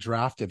tomorrow, my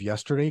draft of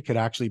yesterday could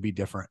actually be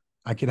different.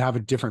 I could have a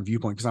different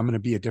viewpoint because I'm going to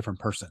be a different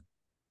person,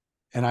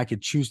 and I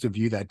could choose to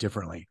view that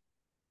differently.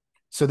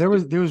 So there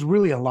was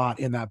really a lot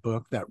in that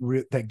book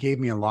that gave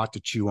me a lot to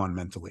chew on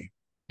mentally.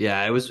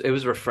 Yeah, it was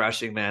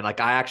refreshing, man. Like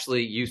I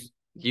actually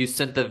you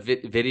sent the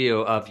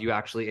video of you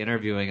actually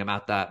interviewing him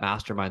at that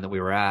mastermind that we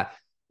were at,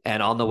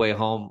 and on the way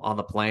home on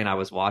the plane, I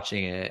was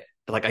watching it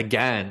like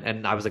again,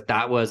 and I was like,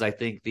 that was I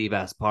think the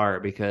best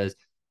part because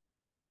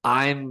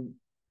I'm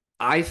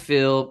I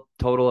feel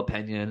total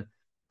opinion.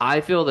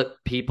 I feel that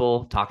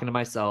people talking to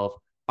myself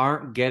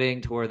aren't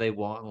getting to where they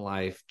want in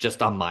life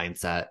just on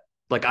mindset.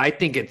 Like I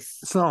think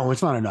It's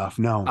not enough.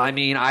 No. I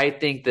mean, I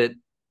think that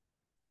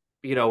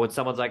when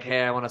someone's like,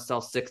 hey, I want to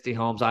sell 60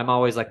 homes, I'm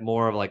always like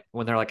more of like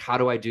when they're like, how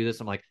do I do this?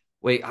 I'm like,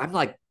 wait, I'm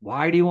like,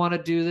 why do you want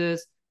to do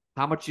this?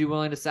 How much are you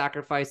willing to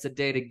sacrifice a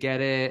day to get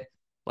it?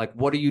 Like,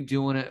 what are you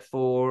doing it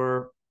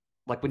for?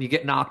 Like when you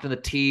get knocked in the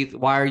teeth,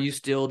 why are you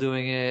still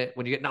doing it?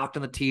 When you get knocked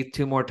in the teeth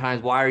two more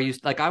times, why are you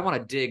like, I want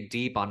to dig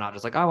deep on not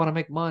just like, I want to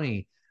make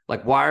money.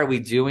 Like, why are we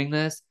doing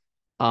this?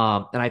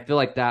 And I feel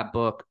like that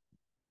book,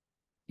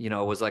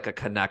 was like a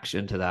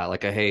connection to that.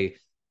 Like a, hey,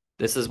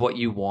 this is what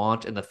you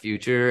want in the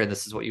future, and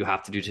this is what you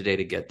have to do today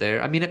to get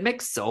there. I mean, it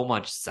makes so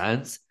much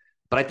sense.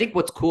 But I think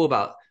what's cool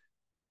about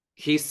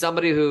he's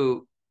somebody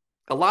who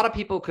a lot of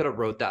people could have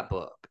wrote that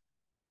book,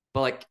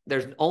 but like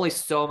there's only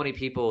so many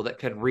people that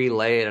can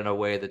relay it in a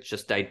way that's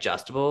just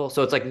digestible.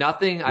 So it's like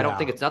nothing, I don't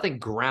think Yeah. it's nothing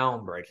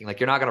groundbreaking. Like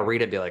you're not gonna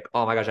read it and be like,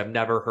 oh my gosh, I've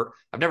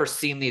never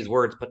seen these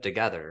words put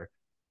together.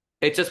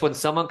 it's just when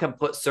someone can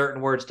put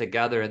certain words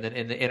together, and then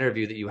in the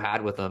interview that you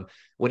had with him,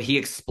 when he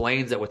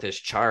explains it with his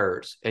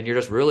charts, and you're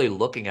just really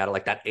looking at it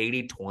like that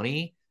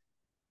 80-20.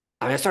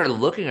 I mean, I started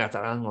looking at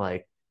that, and I'm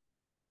like,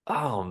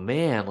 oh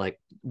man, like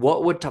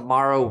what would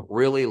tomorrow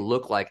really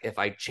look like if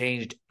I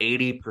changed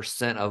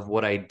 80% of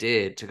what I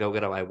did to go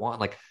get what I want?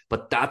 Like,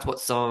 but that's what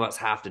some of us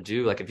have to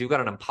do. Like, if you've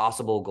got an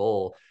impossible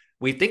goal,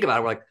 we think about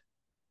it,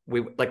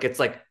 we're like, it's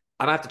like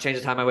I might have to change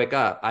the time I wake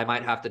up. I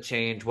might have to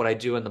change what I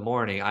do in the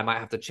morning. I might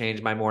have to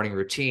change my morning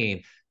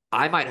routine.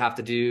 I might have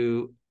to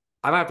do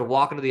I might have to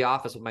walk into the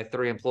office with my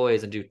 3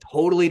 employees and do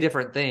totally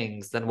different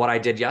things than what I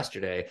did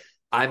yesterday.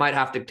 I might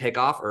have to take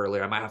off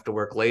earlier. I might have to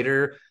work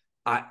later.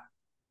 I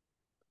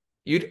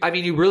I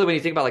mean, you really, when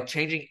you think about like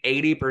changing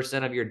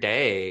 80% of your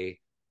day,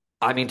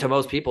 I mean, to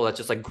most people, that's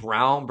just like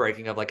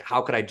groundbreaking of like,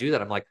 how could I do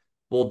that? I'm like,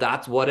 well,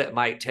 that's what it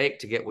might take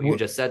to get what you Well,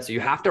 just said. So you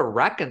have to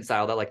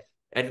reconcile that. Like,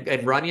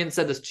 and Runyon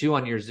said this too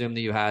on your Zoom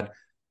that you had.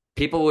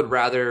 People would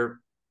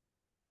rather,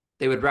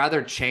 they would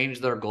rather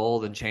change their goal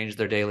than change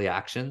their daily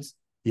actions.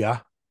 yeah,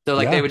 So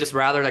like they yeah. would just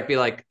rather like be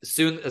like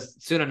soon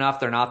enough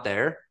they're not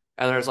there,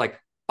 and there's like,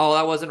 oh,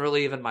 that wasn't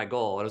really even my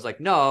goal. And it was like,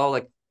 no,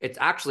 like it's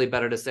actually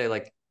better to say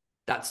like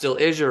that still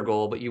is your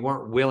goal, but you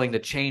weren't willing to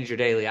change your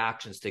daily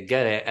actions to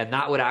get it, and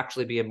that would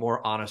actually be a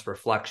more honest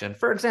reflection.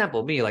 For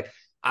example, me, like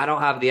I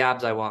don't have the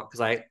abs I want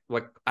because I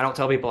don't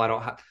tell people I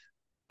don't have.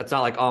 It's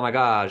not like, oh my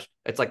gosh,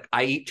 it's like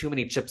I eat too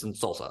many chips and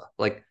salsa.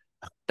 Like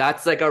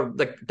that's like a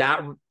like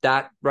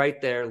that right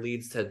there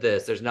leads to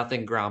this. There's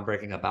nothing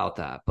groundbreaking about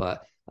that,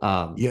 but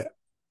Yeah.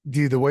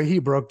 Dude, the way he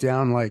broke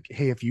down, like,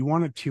 hey, if you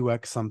want to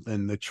 2x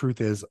something, the truth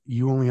is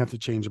you only have to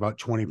change about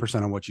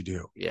 20% of what you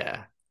do.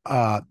 yeah.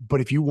 But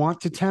if you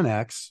want to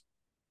 10x,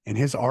 and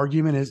his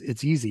argument is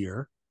it's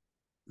easier,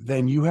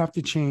 then you have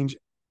to change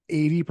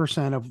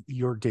 80% of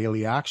your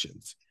daily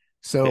actions.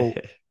 So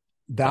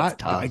That's that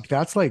tough. like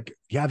that's like,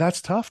 yeah,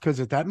 that's tough because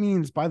that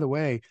means, by the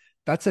way,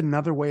 that's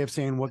another way of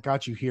saying what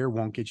got you here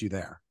won't get you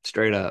there.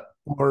 Straight up.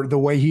 Or the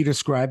way he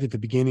described at the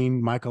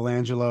beginning,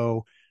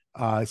 Michelangelo,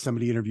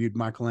 somebody interviewed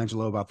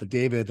Michelangelo about the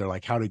David. They're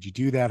like, how did you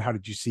do that? How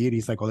did you see it?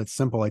 He's like, well, it's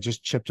simple. I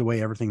just chipped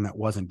away everything that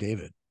wasn't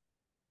David.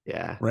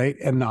 Yeah. Right.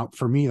 And now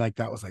for me, like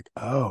that was like,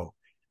 oh,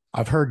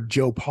 I've heard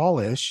Joe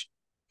Polish,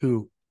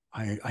 who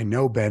I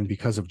know Ben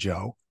because of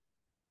Joe.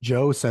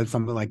 Joe said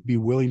something like, be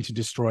willing to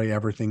destroy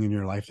everything in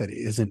your life that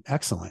isn't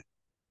excellent,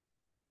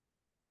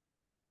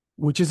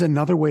 which is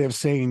another way of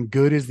saying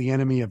good is the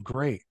enemy of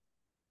great.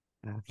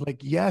 Yeah.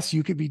 Like, yes,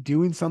 you could be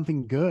doing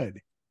something good,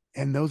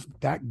 and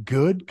that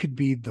good could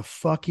be the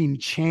fucking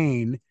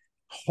chain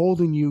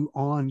holding you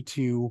on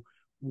to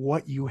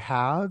what you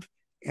have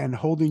and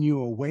holding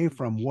you away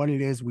from what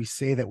it is we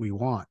say that we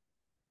want.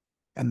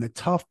 And the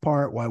tough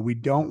part why we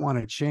don't want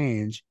to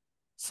change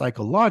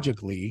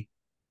psychologically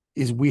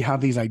is we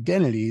have these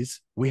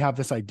identities. We have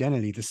this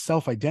identity, this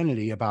self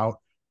identity about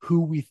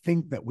who we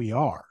think that we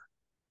are.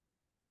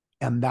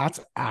 And that's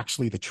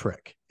actually the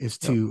trick, is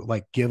Yep. to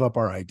like give up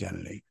our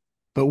identity.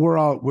 But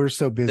we're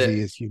so busy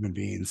That as human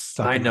beings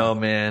I sucking know, on.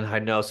 man. I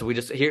know. So we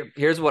just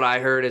here's what I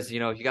heard is, you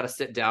got to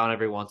sit down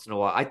every once in a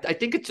while. I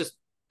think it's just,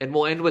 and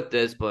we'll end with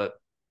this, but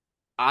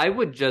I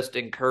would just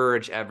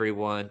encourage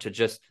everyone to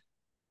just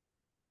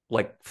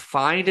like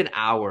find an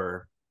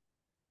hour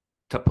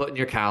to put in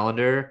your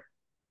calendar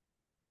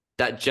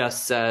that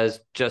just says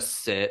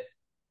just sit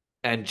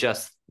and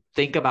just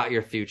think about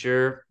your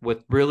future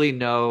with really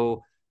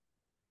no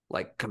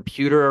like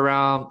computer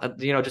around,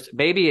 just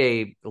maybe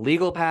a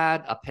legal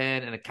pad, a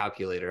pen, and a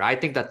calculator. I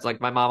think that's like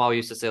my mom always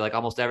used to say, like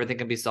almost everything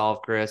can be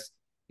solved, Chris.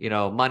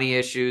 Money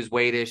issues,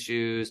 weight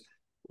issues,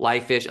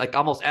 life issues, like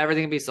almost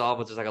everything can be solved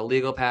with just like a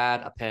legal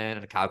pad, a pen,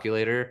 and a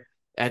calculator.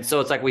 And so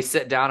it's like we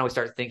sit down and we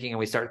start thinking and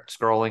we start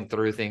scrolling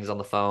through things on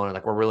the phone and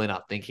like we're really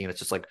not thinking. It's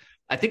just like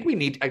I think we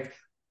need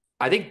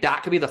I think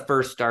that could be the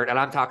first start. And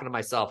I'm talking to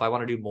myself. I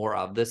want to do more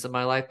of this in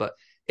my life. But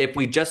if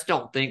we just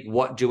don't think,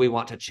 what do we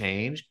want to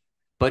change?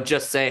 But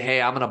just say,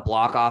 hey, I'm going to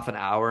block off an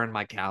hour in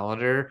my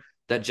calendar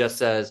that just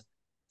says,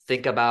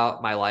 think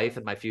about my life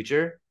and my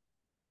future.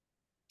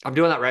 I'm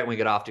doing that right when we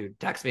get off, dude.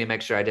 Text me and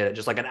make sure I did it.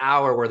 Just like an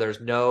hour where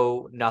there's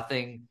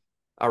nothing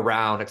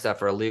around except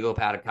for a legal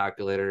pad, a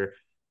calculator,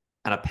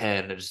 and a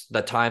pen. And just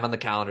the time on the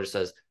calendar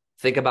says,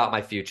 think about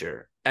my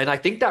future. And I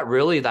think that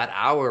really that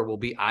hour will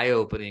be eye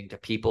opening to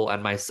people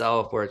and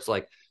myself, where it's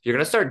like, you're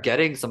going to start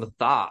getting some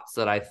thoughts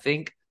that I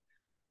think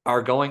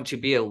are going to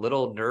be a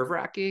little nerve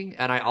wracking.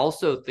 And I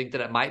also think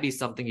that it might be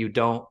something you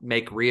don't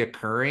make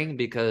reoccurring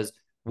because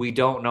we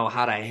don't know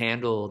how to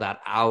handle that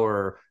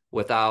hour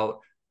without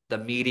the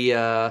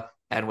media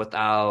and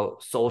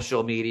without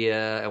social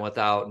media and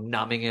without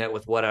numbing it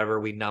with whatever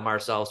we numb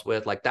ourselves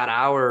with. Like that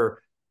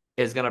hour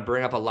is going to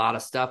bring up a lot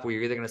of stuff where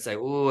you're either going to say,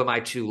 "Ooh, am I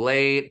too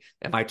late?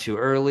 Am I too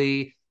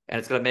early?" And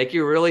it's going to make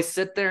you really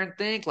sit there and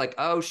think like,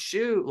 "Oh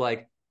shoot."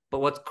 Like, but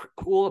what's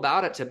cool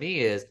about it to me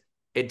is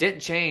it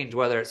didn't change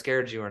whether it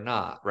scared you or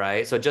not,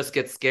 right? So it just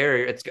gets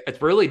scarier.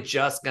 It's really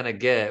just gonna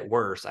get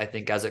worse, I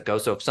think, as it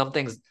goes. So if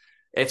something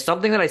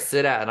that I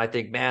sit at and I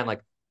think, man,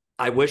 like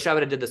I wish I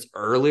would have did this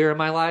earlier in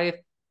my life,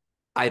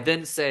 I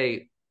then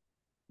say,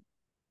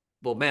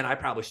 well, man, I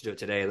probably should do it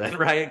today then,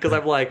 right? Because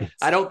I'm like,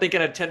 I don't think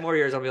in 10 more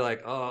years I'll be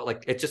like, oh,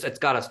 like it's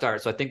got to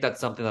start. So I think that's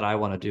something that I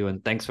want to do.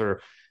 And thanks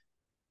for,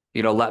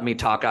 let me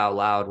talk out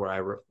loud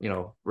where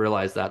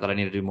realize that I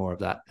need to do more of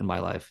that in my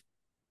life.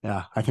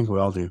 Yeah, I think we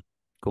all do.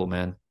 Cool,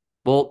 man.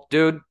 Well,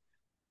 dude,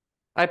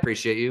 I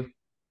appreciate you.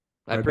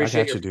 I I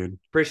appreciate got your you,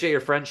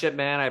 dude. friendship,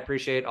 man. I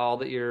appreciate all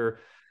that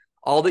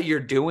you're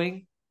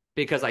doing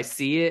because I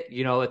see it.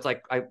 It's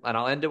like and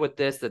I'll end it with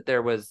this, that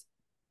there was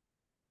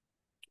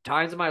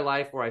times in my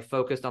life where I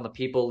focused on the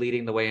people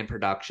leading the way in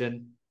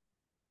production.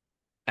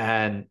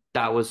 And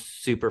that was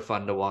super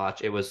fun to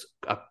watch. It was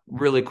a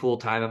really cool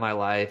time in my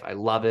life. I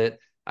love it.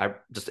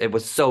 It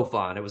was so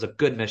fun. It was a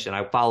good mission.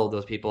 I followed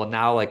those people. And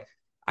now, like,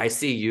 I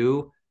see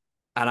you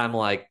and I'm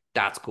like,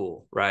 that's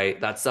cool,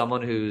 right? That's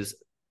someone who's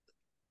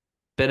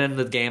been in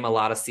the game a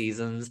lot of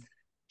seasons,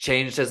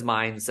 changed his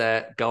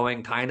mindset,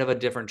 going kind of a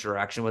different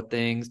direction with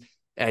things.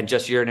 And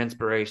just you're an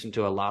inspiration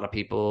to a lot of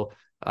people.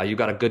 You've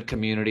got a good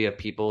community of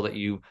people that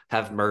you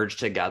have merged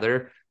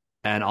together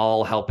and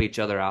all help each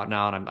other out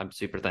now. And I'm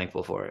super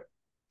thankful for it.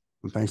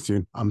 Thanks,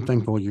 dude. I'm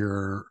thankful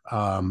you're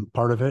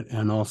part of it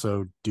and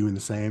also doing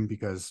the same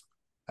because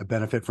I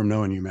benefit from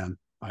knowing you, man.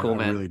 I Cool,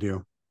 man. really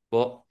do.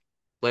 Well,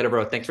 later,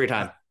 bro. Thanks for your All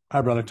time.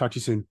 right, brother. Talk to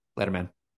you soon. Later, man.